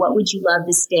 Ideally, what would you love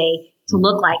this day to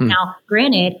look like? Now,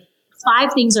 granted,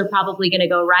 5 things are probably going to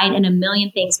go right and 1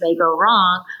 million things may go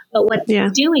wrong. But what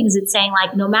it's doing is it's saying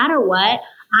no matter what,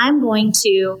 I'm going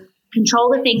to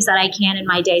control the things that I can in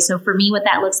my day. So for me, what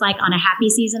that looks like on a happy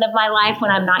season of my life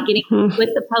when I'm not getting with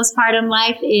the postpartum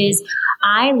life is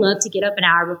I love to get up an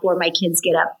hour before my kids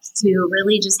get up to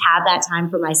really just have that time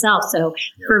for myself. So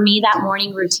for me, that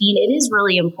morning routine, it is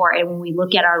really important when we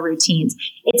look at our routines.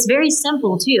 It's very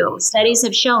simple too. Studies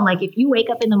have shown if you wake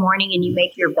up in the morning and you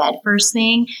make your bed first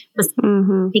thing,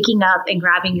 picking up and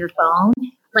grabbing your phone,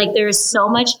 there is so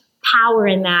much power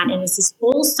in that. And it's this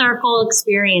full circle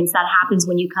experience that happens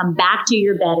when you come back to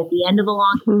your bed at the end of a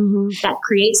long that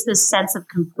creates this sense of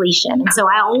completion. And so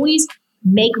I always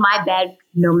make my bed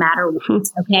no matter what.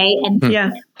 Okay. And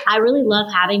I really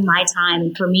love having my time.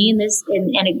 And for me in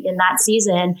that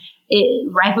season,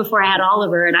 right before I had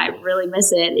Oliver, and I really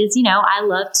miss it, is, I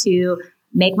love to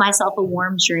make myself a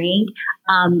warm drink,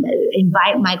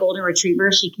 invite my golden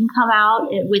retriever. She can come out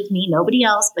with me, nobody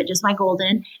else, but just my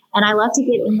golden. And I love to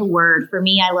get in the word. For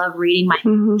me, I love reading my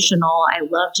devotional. I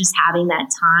love just having that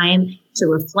time to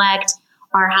reflect.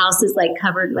 Our house is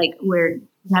covered, where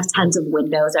we have tons of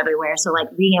windows everywhere. So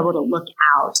being able to look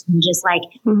out and just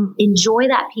enjoy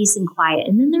that peace and quiet.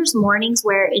 And then there's mornings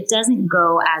where it doesn't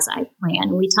go as I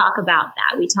planned. We talk about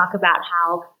that. We talk about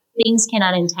how things can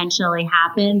unintentionally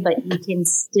happen, but you can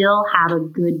still have a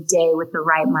good day with the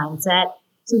right mindset.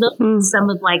 So those are some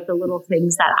of the little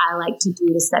things that I like to do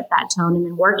to set that tone. And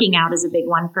then working out is a big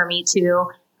one for me too.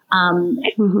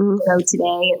 So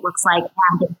today it looks like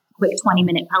I had a quick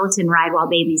 20-minute Peloton ride while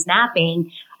baby's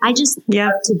napping. I just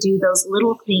love to do those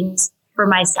little things for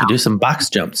myself. You do some box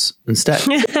jumps instead.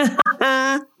 Well,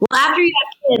 after you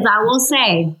have kids, I will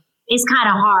say it's kind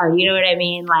of hard. You know what I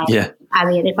mean?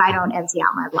 If I don't empty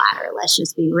out my bladder, let's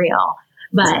just be real.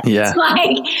 But it's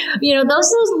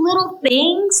those little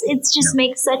things, it just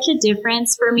makes such a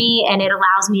difference for me. And it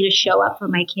allows me to show up for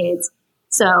my kids.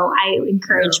 So I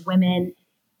encourage women,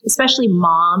 especially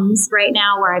moms right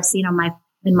now, where I've seen in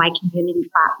my community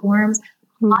platforms,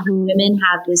 a lot of women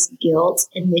have this guilt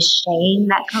and this shame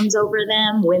that comes over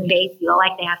them when they feel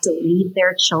like they have to leave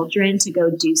their children to go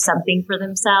do something for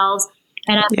themselves.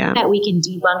 And I think that we can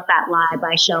debunk that lie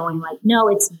by showing no,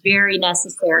 it's very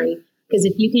necessary. Because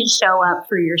if you can show up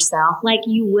for yourself,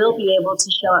 you will be able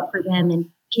to show up for them. And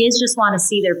kids just want to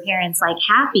see their parents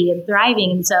happy and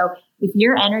thriving. And so if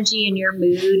your energy and your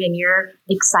mood and your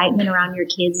excitement around your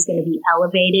kids is going to be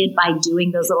elevated by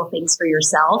doing those little things for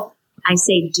yourself, I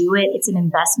say do it. It's an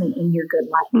investment in your good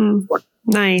life.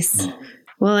 Nice.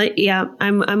 Well, yeah,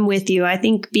 I'm with you. I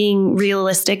think being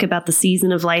realistic about the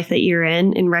season of life that you're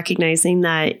in and recognizing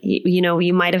that,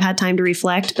 you might have had time to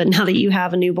reflect, but now that you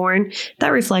have a newborn, that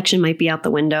reflection might be out the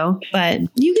window. But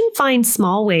you can find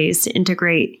small ways to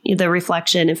integrate the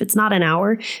reflection. If it's not an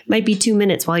hour, it might be 2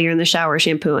 minutes while you're in the shower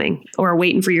shampooing or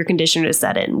waiting for your conditioner to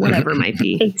set in, whatever it might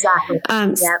be. Exactly.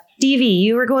 Stevie,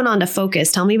 you were going on to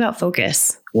focus. Tell me about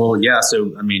focus. Well, yeah.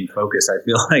 So, focus, I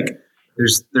feel like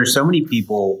there's so many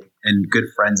people and good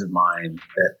friends of mine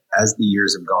that as the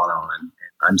years have gone on,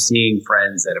 I'm seeing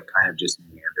friends that have kind of just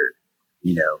meandered,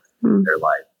 their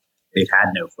life. They've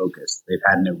had no focus. They've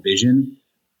had no vision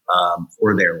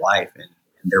for their life. And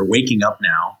they're waking up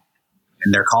now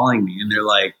and they're calling me and they're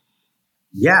like,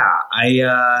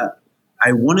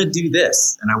 I want to do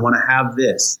this and I want to have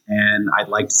this. And I'd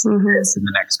like to see this in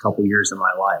the next couple years of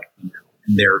my life.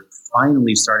 And they're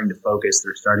finally starting to focus.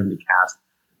 They're starting to cast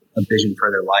a vision for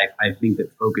their life. I think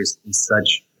that focus is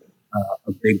such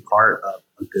a big part of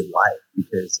a good life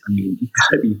because, you've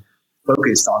got to be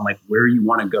focused on like where you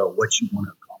want to go, what you want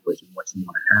to accomplish, and what you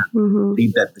want to have. I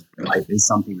think that the life is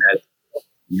something that,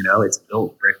 it's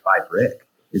built brick by brick.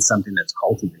 It's something that's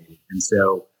cultivated. And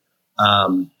so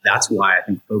that's why I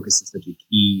think focus is such a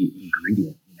key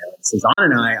ingredient. Sazan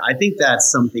and I think that's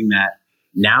something that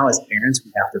now as parents,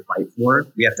 we have to fight for.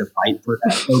 We have to fight for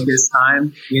that focus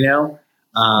time,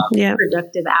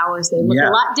 productive hours. They look a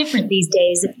lot different these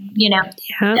days,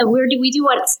 we do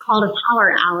what's called a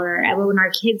power hour. And when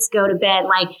our kids go to bed,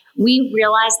 like we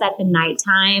realize that the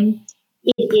nighttime,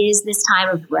 it is this time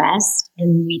of rest.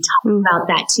 And we talk about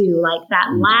that too. Like that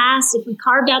last, if we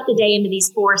carved out the day into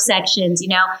these 4 sections,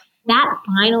 that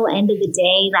final end of the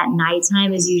day, that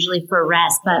nighttime is usually for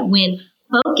rest. But when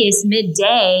focus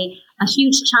midday, a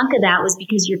huge chunk of that was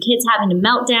because your kid's having a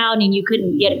meltdown and you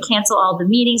couldn't get to cancel all the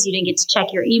meetings. You didn't get to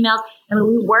check your emails. I mean,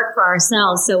 we work for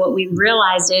ourselves. So what we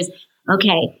realized is,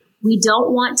 okay, we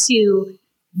don't want to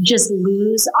just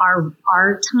lose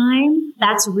our time.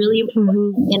 That's really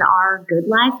important in our good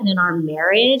life and in our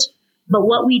marriage. But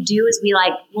what we do is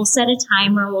we'll set a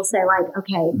timer. We'll say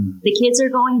okay, the kids are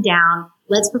going down.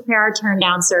 Let's prepare our turn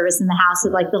down service in the house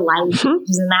with the light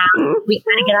switches in the house. We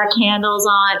kind of get our candles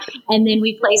on, and then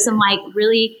we play some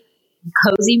really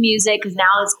cozy music because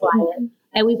now it's quiet.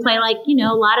 And we play a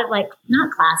lot of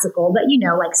not classical, but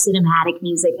cinematic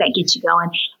music that gets you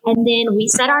going. And then we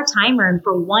set our timer, and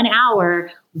for 1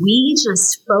 hour, we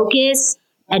just focus.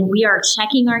 And we are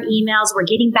checking our emails. We're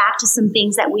getting back to some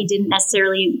things that we didn't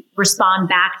necessarily respond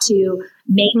back to,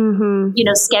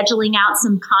 scheduling out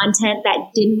some content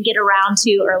that didn't get around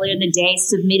to earlier in the day,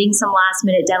 submitting some last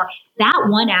minute deadline. That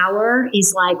 1 hour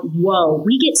is whoa,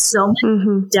 we get so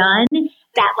much done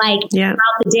that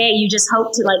throughout the day, you just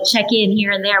hope to check in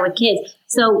here and there with kids.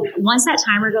 So once that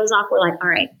timer goes off, we're all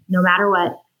right, no matter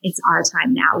what, it's our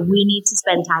time now. We need to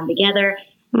spend time together.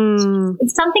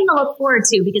 It's something to look forward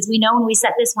to because we know when we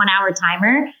set this 1 hour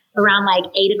timer around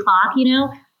 8 o'clock,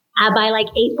 by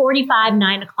 8:45,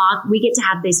 9 o'clock, we get to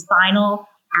have this final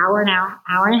hour and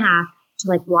a half to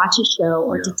like watch a show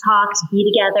or to talk, to be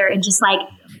together, and just like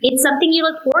it's something you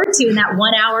look forward to in that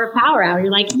 1 hour of power hour.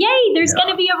 You're like, yay, there's going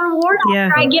to be a reward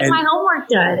after I get my homework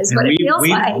done. Is what it feels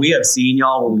like. We have seen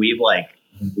y'all when we've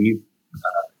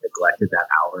neglected that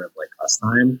hour of like us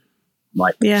time.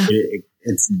 Like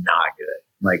it's not good.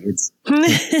 Like it's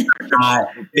not,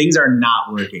 things are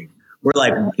not working. We're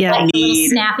like, we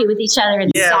snappy with each other.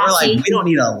 And sassy. We're like, we don't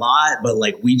need a lot, but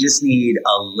like, we just need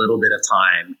a little bit of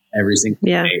time every single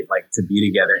day, like to be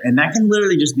together. And that can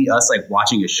literally just be us like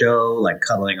watching a show, like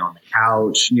cuddling on the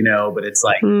couch, you know, but it's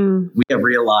like, we have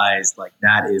realized like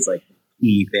that is like the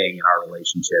key thing in our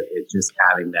relationship. It's just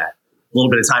having that little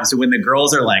bit of time. So when the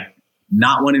girls are like,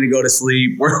 not wanting to go to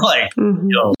sleep, we're like,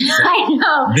 yo, I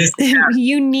know.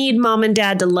 You need mom and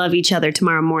dad to love each other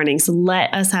tomorrow morning. So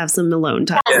let us have some alone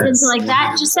time. Yes. And so like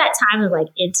that, just that time of like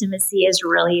intimacy is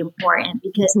really important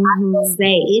because I will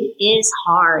say it is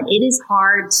hard. It is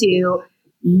hard to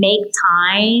make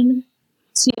time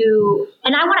to,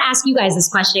 and I want to ask you guys this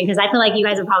question because I feel like you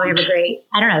guys would probably have a great,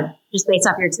 I don't know, just based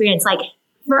off your experience. Like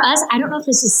for us, I don't know if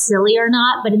this is silly or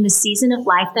not, but in the season of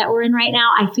life that we're in right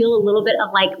now, I feel a little bit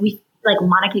of like, like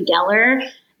Monica Geller,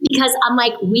 because I'm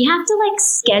like, we have to like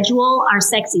schedule our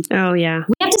sexy time. Oh yeah.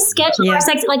 We have to schedule our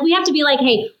sexy, like we have to be like,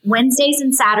 hey, Wednesdays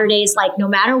and Saturdays, like no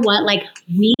matter what, like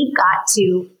we've got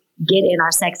to get in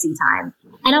our sexy time.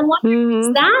 And I'm wondering,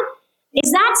 is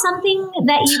that something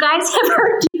that you guys have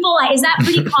heard people like, is that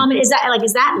pretty common? Is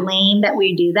that lame that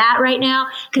we do that right now?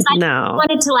 Because I don't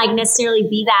want it to like necessarily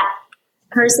be that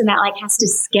person that like has to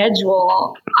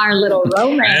schedule our little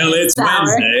romance. Well, it's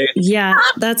Wednesday. Yeah,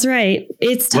 that's right.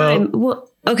 It's time. Well,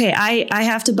 okay, I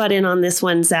have to butt in on this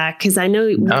one, Zach, because I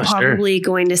know we're probably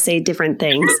going to say different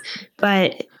things.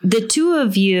 But the two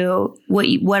of you,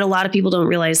 what a lot of people don't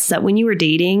realize is that when you were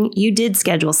dating, you did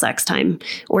schedule sex time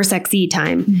or sexy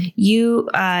time. You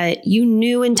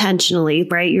knew intentionally,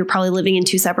 right? You're probably living in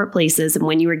two separate places. And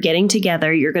when you were getting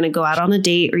together, you're going to go out on a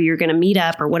date or you're going to meet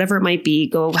up or whatever it might be,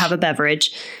 go have a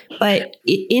beverage. But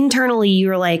internally, you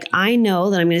were like, I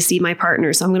know that I'm going to see my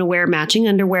partner. So I'm going to wear matching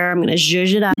underwear. I'm going to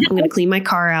zhuzh it up. I'm going to clean my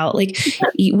car out. Like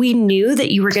we knew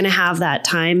that you were going to have that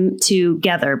time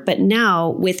together. But now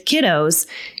with kiddos,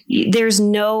 there's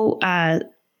no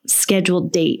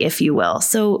scheduled date, if you will.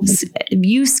 So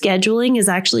you scheduling is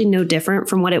actually no different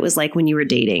from what it was like when you were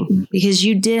dating, because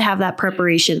you did have that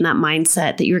preparation, that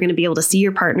mindset that you're going to be able to see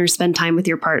your partner, spend time with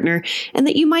your partner, and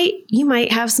that you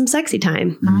might have some sexy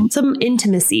time, some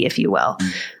intimacy, if you will.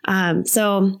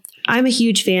 So I'm a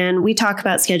huge fan. We talk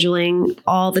about scheduling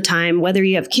all the time, whether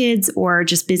you have kids or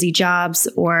just busy jobs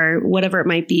or whatever it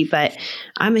might be. But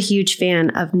I'm a huge fan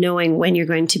of knowing when you're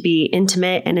going to be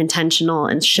intimate and intentional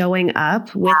and showing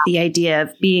up with the idea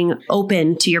of being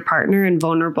open to your partner and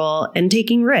vulnerable and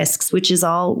taking risks, which is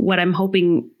all what I'm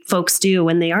hoping folks do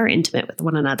when they are intimate with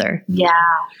one another. Yeah.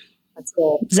 That's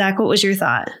good. Zach, what was your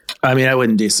thought? I mean, I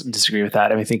wouldn't disagree with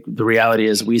that. I think the reality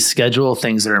is we schedule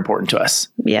things that are important to us.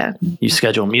 Yeah. You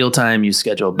schedule mealtime, you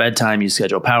schedule bedtime, you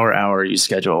schedule power hour, you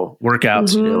schedule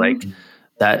workouts. You're like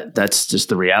that's just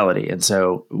the reality. And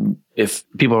so if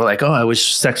people are like, oh, I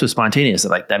wish sex was spontaneous,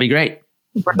 I'm like, that'd be great,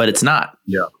 but it's not.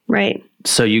 Yeah. Right.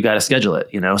 So you got to schedule it,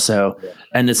 So,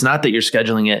 and it's not that you're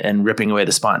scheduling it and ripping away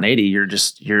the spontaneity.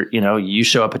 You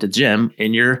show up at the gym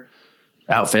in your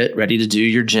outfit, ready to do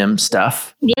your gym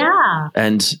stuff. Yeah.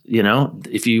 And,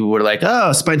 if you were like,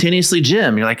 oh, spontaneously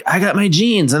gym, you're like, I got my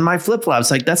jeans and my flip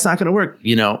flops. Like, that's not going to work,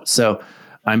 So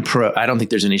I don't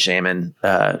think there's any shame in,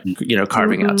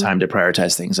 carving out time to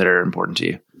prioritize things that are important to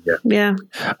you. Yeah.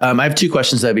 I have 2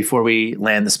 questions though, before we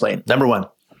land this plane. Number 1,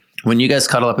 when you guys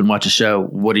cuddle up and watch a show,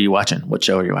 what are you watching? What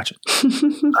show are you watching?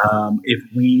 If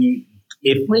we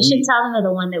should tell them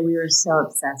the one that we were so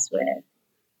obsessed with.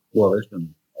 Well, there's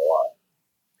been a lot.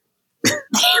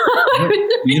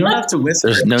 You don't have to whisper.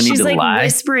 There's no need She's to like lie.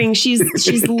 whispering. She's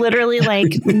literally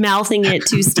like mouthing it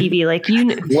to Stevie. Like,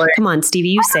 come on, Stevie,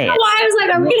 you say it. Why I was like,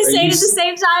 I'm going to say it at the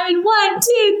same time in 1,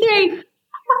 2, 3.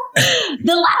 Have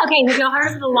y'all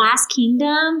heard of The Last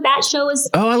Kingdom? That show is.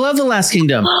 Oh, I love The Last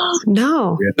Kingdom.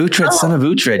 No. Uhtred, son of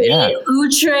Uhtred. Yeah.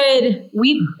 Uhtred.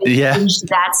 We binged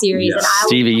that series. Yeah. And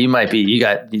Stevie,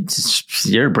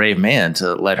 you're a brave man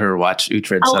to let her watch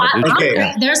Uhtred, son of Uhtred.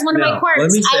 Okay. There's one of my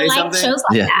quirks. I like something. shows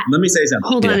like that. Let me say something.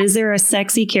 Hold on. Is there a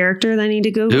sexy character that I need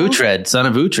to Google? Uhtred, son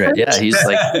of Uhtred. Yeah, he's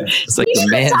like, it's like the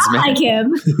man's Talk man. like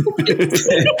him.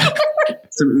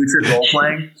 Some Uhtred role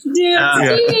playing. Dude,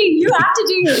 Stevie, you have to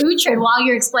do your Uhtred while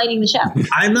you're explaining the show.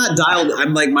 I'm not dialed.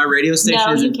 I'm like, my radio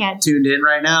station isn't tuned in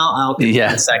right now. I'll get in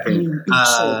a second.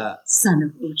 Son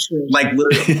of Uhtred. Like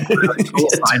literally,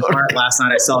 last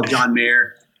night I saw John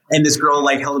Mayer and this girl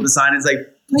like held up a sign and it's like,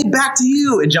 play Back to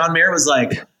You. And John Mayer was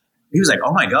like,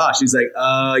 oh my gosh. He's like,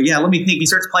 yeah, let me think. He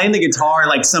starts playing the guitar,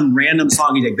 like some random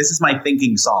song. He's like, this is my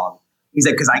thinking song. He's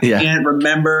like, because I can't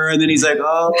remember. And then he's like,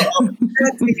 oh, and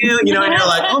you're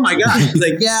like, oh my God. He's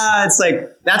like, yeah, it's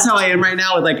like, that's how I am right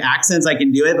now with like accents. I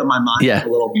can do it, but my mind is a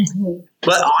little.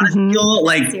 But honestly,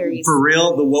 like for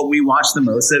real, what we watch the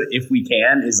most of, if we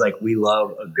can, is like we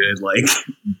love a good like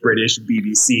British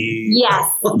BBC.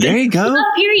 Yes. There you go.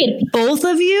 Period. Both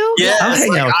of you? Yeah, I'll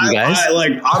hang out with you guys.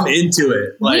 I'm into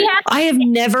it. Like, I have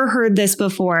never heard this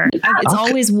before. It's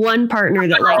always one partner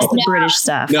that likes the British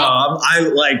stuff. No,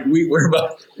 we're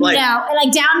both like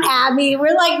like Downton Abbey.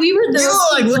 We're like we were those.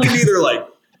 Like look at me, they're like,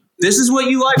 this is what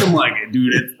you like. I'm like,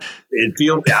 dude, it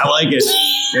feels. I like it.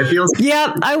 It feels.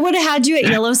 Yep, I would have had you at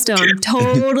Yellowstone.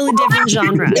 Totally different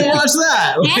genre. Watch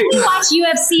that. And we watch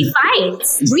UFC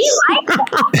fights. We like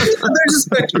that. There's a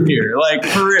spectrum here, like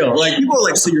for real. Like people are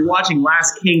like, so you're watching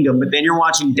Last Kingdom, but then you're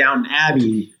watching Downton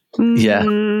Abbey. Yeah.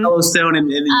 Yellowstone and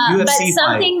the UFC but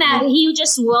something that he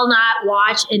just will not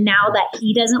watch, and now that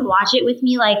he doesn't watch it with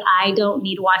me, like I don't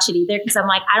need to watch it either because I'm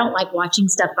like I don't like watching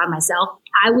stuff by myself.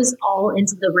 I was all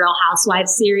into the Real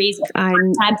Housewives series. He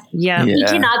cannot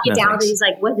get down with it. He's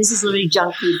like, "What? This is literally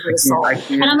junk food for the soul."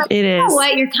 And I'm like, "You know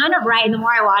what? You're kind of right." And the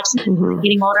more I watch,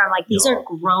 getting older, I'm like, "These are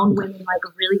grown women, like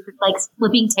really like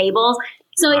flipping tables."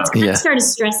 So it's kind of started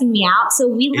stressing me out. So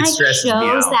we like shows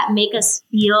that make us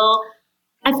feel.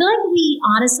 I feel like we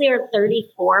honestly are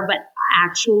 34, but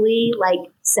actually like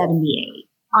 78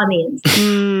 on the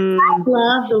inside. I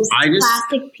love those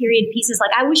classic period pieces. Like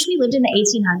I wish we lived in the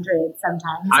 1800s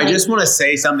sometimes. I just want to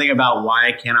say something about why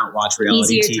I cannot watch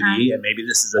reality TV. And maybe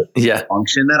this is a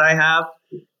function that I have.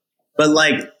 But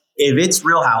like if it's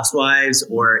Real Housewives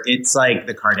or it's like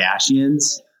the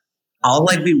Kardashians, I'll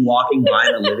like be walking by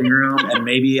in the living room and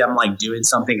maybe I'm like doing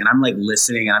something and I'm like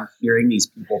listening and I'm hearing these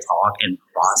people talk and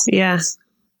process. Yeah.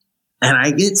 And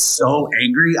I get so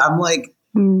angry. I'm like,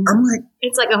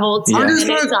 it's like a whole 10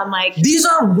 minutes. I'm like, these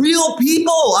are real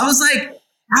people. I was like,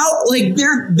 how, like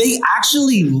they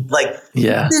actually like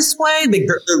this way.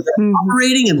 They're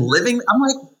operating and living.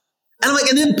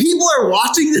 And then people are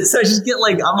watching this. I just get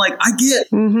like, I'm like, I get.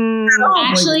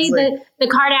 Actually, the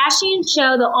Kardashian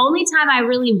show, the only time I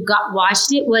really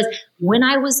watched it was when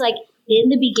I was like in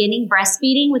the beginning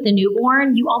breastfeeding with a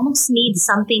newborn. You almost need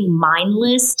something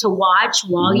mindless to watch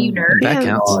while you nurse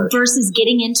versus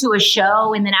getting into a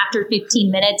show. And then after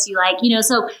 15 minutes, you like,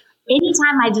 so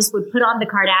anytime I just would put on the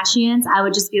Kardashians, I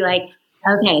would just be like,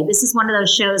 okay, this is one of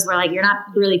those shows where like you're not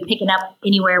really picking up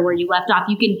anywhere where you left off.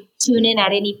 You can tune in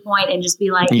at any point and just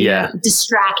be like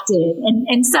distracted.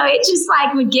 And so it just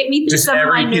like would get me through just some of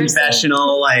my every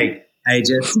confessional, like, I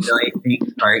just really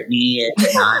think Courtney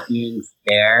is not being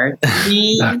fair to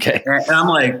me. Okay. And I'm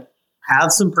like,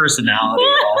 have some personality.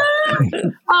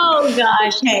 Oh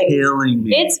gosh, hey, Killing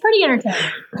me. it's pretty entertaining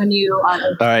when you are.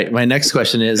 All right. My next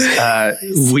question is,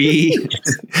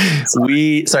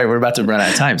 sorry, we're about to run out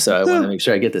of time. So I want to make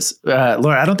sure I get this.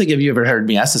 Laura, I don't think you ever heard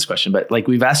me ask this question, but like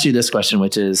we've asked you this question,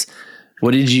 which is,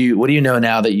 what do you know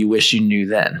now that you wish you knew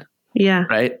then? Yeah.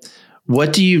 Right.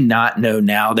 What do you not know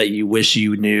now that you wish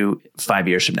you knew 5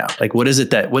 years from now? Like,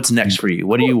 what's next for you?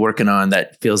 What are you working on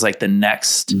that feels like the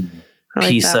next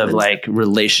piece of like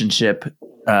relationship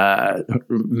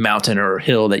mountain or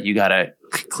hill that you got to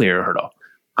clear or hurdle?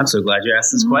 I'm so glad you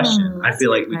asked this question. I feel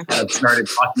like we kind of started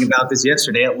talking about this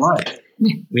yesterday at lunch.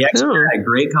 We actually had a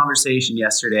great conversation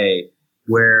yesterday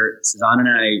where Sazan and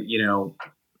I, you know,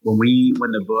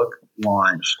 when the book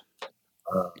launched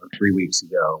 3 weeks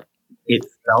ago, it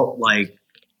felt like,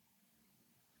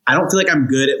 I don't feel like I'm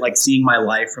good at like seeing my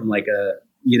life from like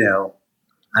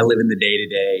I live in the day to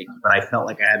day, but I felt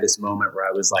like I had this moment where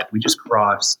I was like, we just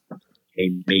crossed a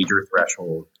major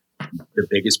threshold, the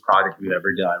biggest project we've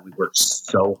ever done. We worked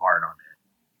so hard on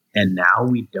it. And now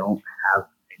we don't have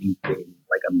anything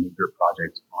like a major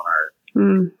project on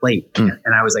our plate.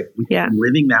 And I was like, we've been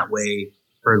living that way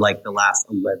for like the last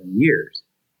 11 years.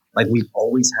 Like we've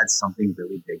always had something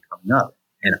really big coming up.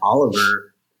 And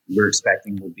Oliver, we're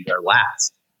expecting will be our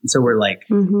last. And so we're like,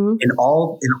 in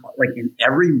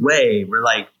every way, we're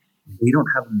like, we don't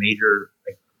have a major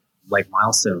like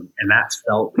milestone. And that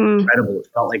felt incredible. It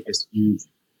felt like this huge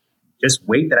just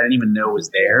weight that I didn't even know was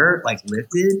there, like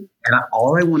lifted. And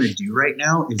all I want to do right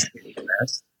now is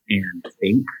rest and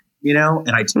think, you know,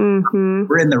 and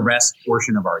we're in the rest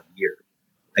portion of our year.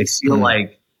 I feel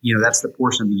like, you know, that's the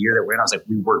portion of the year that we're in. I was like,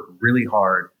 we worked really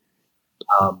hard.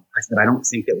 I said, I don't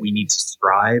think that we need to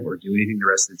strive or do anything the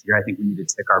rest of this year. I think we need to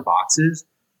tick our boxes.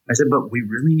 I said, but we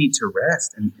really need to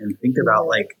rest and think about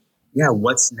like,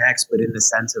 what's next, but in the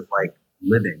sense of like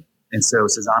living. And so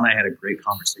Sazan and I had a great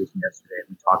conversation yesterday. And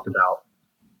we talked about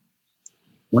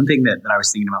one thing that I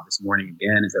was thinking about this morning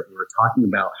again, is that we were talking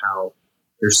about how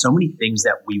there's so many things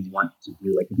that we want to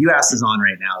do. Like if you ask Sazan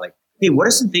right now, like, hey, what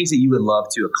are some things that you would love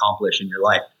to accomplish in your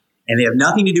life? And they have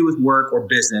nothing to do with work or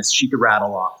business. She could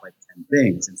rattle off like 10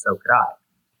 things, and so could I.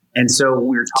 And so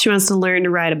we were talking. She wants to learn to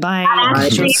ride a bike.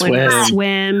 She wants to learn to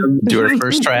swim. Do her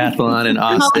first triathlon in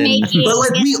Austin. But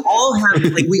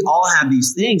like we all have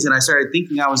these things. And I started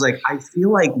thinking, I was like, I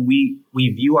feel like we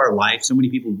view our life. So many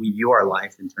people, we view our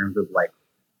life in terms of like,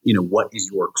 you know, what is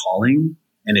your calling?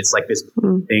 And it's like this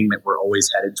thing that we're always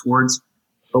headed towards.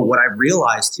 But what I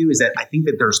realized too is that I think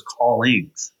that there's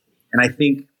callings. And I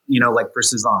think, you know, like for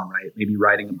Sazan, right? Maybe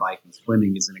riding a bike and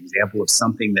swimming is an example of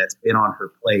something that's been on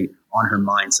her plate, on her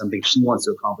mind, something she wants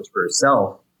to accomplish for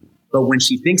herself. But when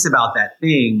she thinks about that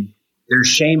thing, there's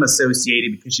shame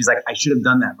associated because she's like, I should have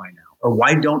done that by now. Or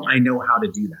why don't I know how to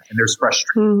do that? And there's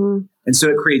frustration. And so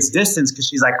it creates distance because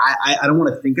she's like, I don't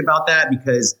want to think about that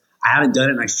because I haven't done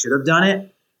it and I should have done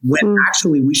it. When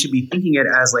actually we should be thinking it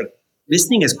as like, this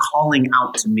thing is calling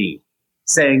out to me,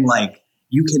 saying like,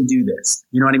 you can do this.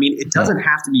 You know what I mean? It doesn't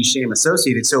have to be shame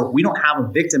associated. So if we don't have a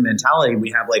victim mentality, we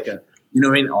have like a, you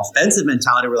know, an offensive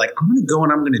mentality. We're like, I'm going to go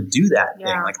and I'm going to do that thing.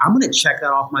 Like, I'm going to check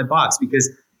that off my box because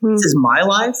this is my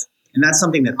life. And that's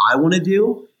something that I want to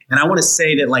do. And I want to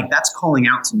say that like, that's calling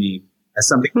out to me as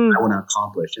something that I want to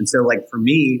accomplish. And so like, for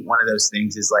me, one of those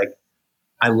things is like,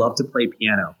 I love to play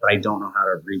piano, but I don't know how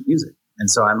to read music. And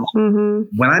so I'm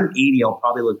when I'm 80, I'll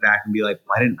probably look back and be like,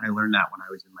 why didn't I learn that when I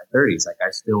was in my 30s? Like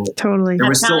I still there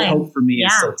was still hope for me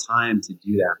and still time to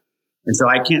do that. And so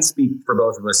I can't speak for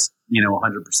both of us, you know,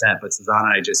 100%. But Sazan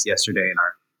and I just yesterday in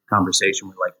our conversation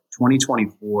were like,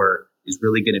 2024 is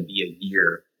really going to be a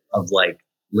year of like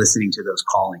listening to those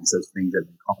callings, those things that have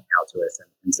been calling out to us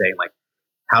and saying like,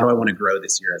 how do I want to grow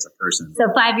this year as a person? So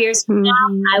 5 years from now,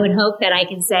 I would hope that I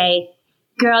can say,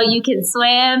 girl, you can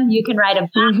swim, you can ride a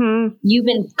bike. You've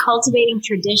been cultivating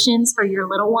traditions for your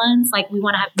little ones. Like we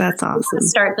want to have that's awesome.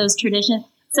 Start those traditions.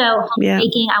 So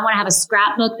making, I want to have a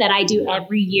scrapbook that I do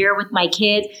every year with my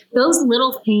kids. Those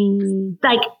little things,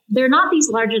 like they're not these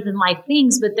larger than life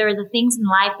things, but they're the things in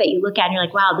life that you look at and you're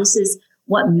like, wow, this is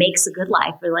what makes a good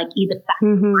life, or like either fact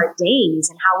of our days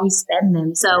and how we spend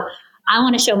them. So I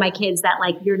want to show my kids that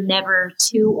like you're never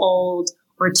too old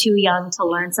we're too young to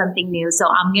learn something new. So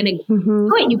I'm going to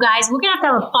do it, you guys. We're going to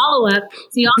have a follow-up.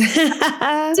 So y'all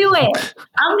do it.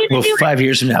 I'm going to do it. 5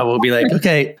 years from now, we'll be like,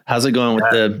 okay, how's it going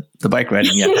with the bike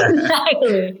riding? Yeah.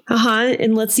 Exactly.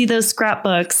 And let's see those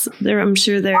scrapbooks. I'm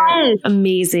sure they're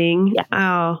amazing. Yeah.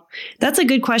 Oh, that's a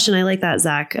good question. I like that,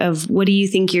 Zach, of what do you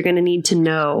think you're going to need to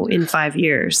know in 5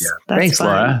 years? Yeah. That's Thanks, fun.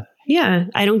 Laura. Yeah.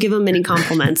 I don't give them any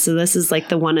compliments. So this is like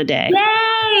the one a day.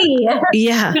 Yay!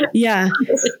 Yeah.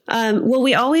 Well,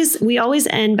 we always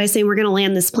end by saying we're going to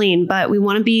land this plane, but we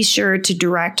want to be sure to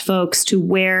direct folks to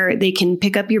where they can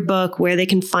pick up your book, where they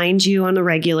can find you on the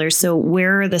regular. So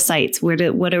where are the sites? What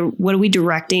are we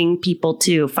directing people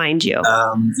to find you?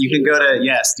 You can go to,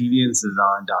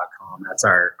 StevieandSazan.com. That's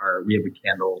we have a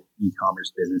candle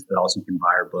e-commerce business, but also you can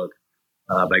buy our book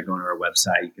by going to our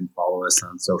website. You can follow us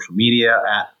on social media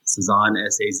at Sazan,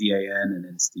 Sazan, and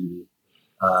then Stevie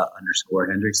 _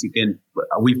 Hendrix.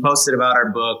 We've posted about our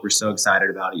book. We're so excited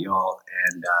about it, y'all.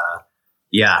 And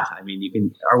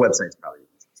our website's probably the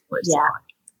easiest place to find.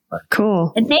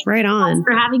 Cool. And thank right on you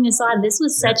for having us on. This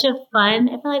was such a fun,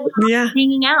 I feel like we're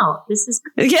hanging out. This is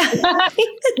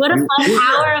what a fun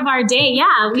hour of our day.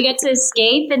 Yeah. We get to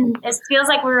escape and it feels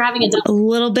like we're having a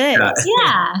little bit.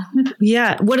 Yeah.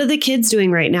 Yeah. What are the kids doing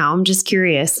right now? I'm just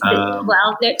curious.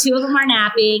 Well, two of them are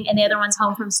napping and the other one's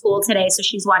home from school today. So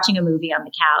she's watching a movie on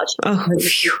the couch. Oh,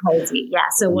 crazy. Yeah.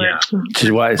 So we're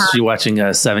She's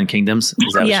watching Seven Kingdoms.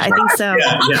 I think so.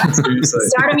 Yeah,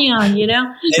 start them young, you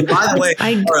know? And by the way,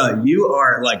 you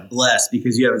are like blessed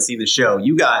because you haven't seen the show.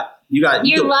 You're lucky.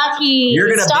 You're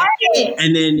gonna start it,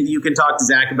 and then you can talk to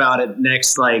Zach about it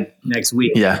next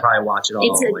week. Yeah, probably watch it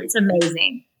all. It's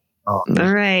amazing. Oh.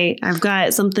 All right, I've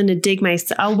got something to dig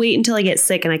I'll wait until I get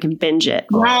sick and I can binge it.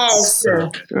 Yes,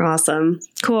 awesome,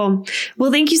 cool.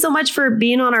 Well, thank you so much for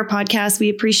being on our podcast. We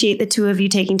appreciate the two of you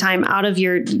taking time out of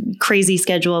your crazy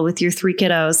schedule with your 3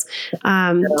 kiddos.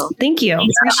 Thank you.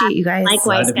 Appreciate you guys.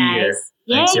 Likewise, guys.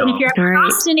 Yay! Thanks, and if you're in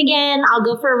Austin again, I'll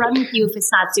go for a run with you if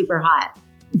it's not super hot.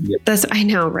 I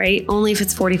know, right? Only if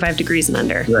it's 45 degrees and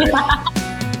under. Right.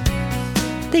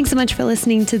 Thanks so much for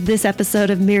listening to this episode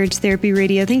of Marriage Therapy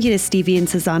Radio. Thank you to Stevie and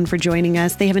Sazan for joining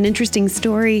us. They have an interesting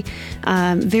story,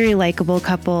 very likable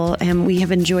couple, and we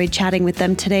have enjoyed chatting with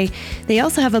them today. They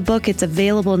also have a book. It's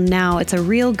available now. It's A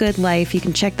Real Good Life. You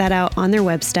can check that out on their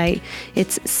website.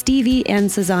 It's Stevie and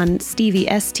Sazan, Stevie,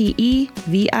 Stevie,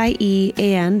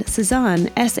 and Sazan,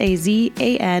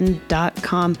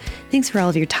 Sazan.com. Thanks for all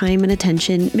of your time and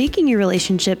attention, making your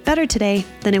relationship better today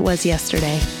than it was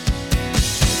yesterday.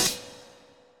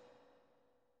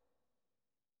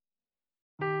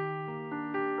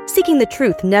 Seeking the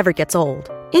truth never gets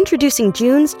old. Introducing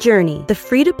June's Journey, the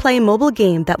free-to-play mobile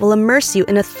game that will immerse you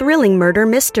in a thrilling murder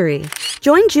mystery.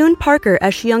 Join June Parker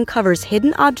as she uncovers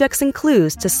hidden objects and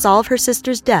clues to solve her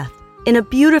sister's death in a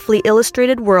beautifully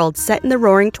illustrated world set in the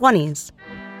Roaring '20s.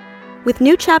 With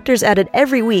new chapters added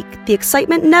every week, the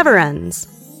excitement never ends.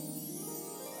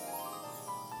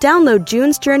 Download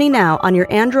June's Journey now on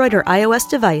your Android or iOS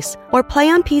device or play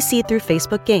on PC through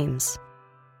Facebook Games.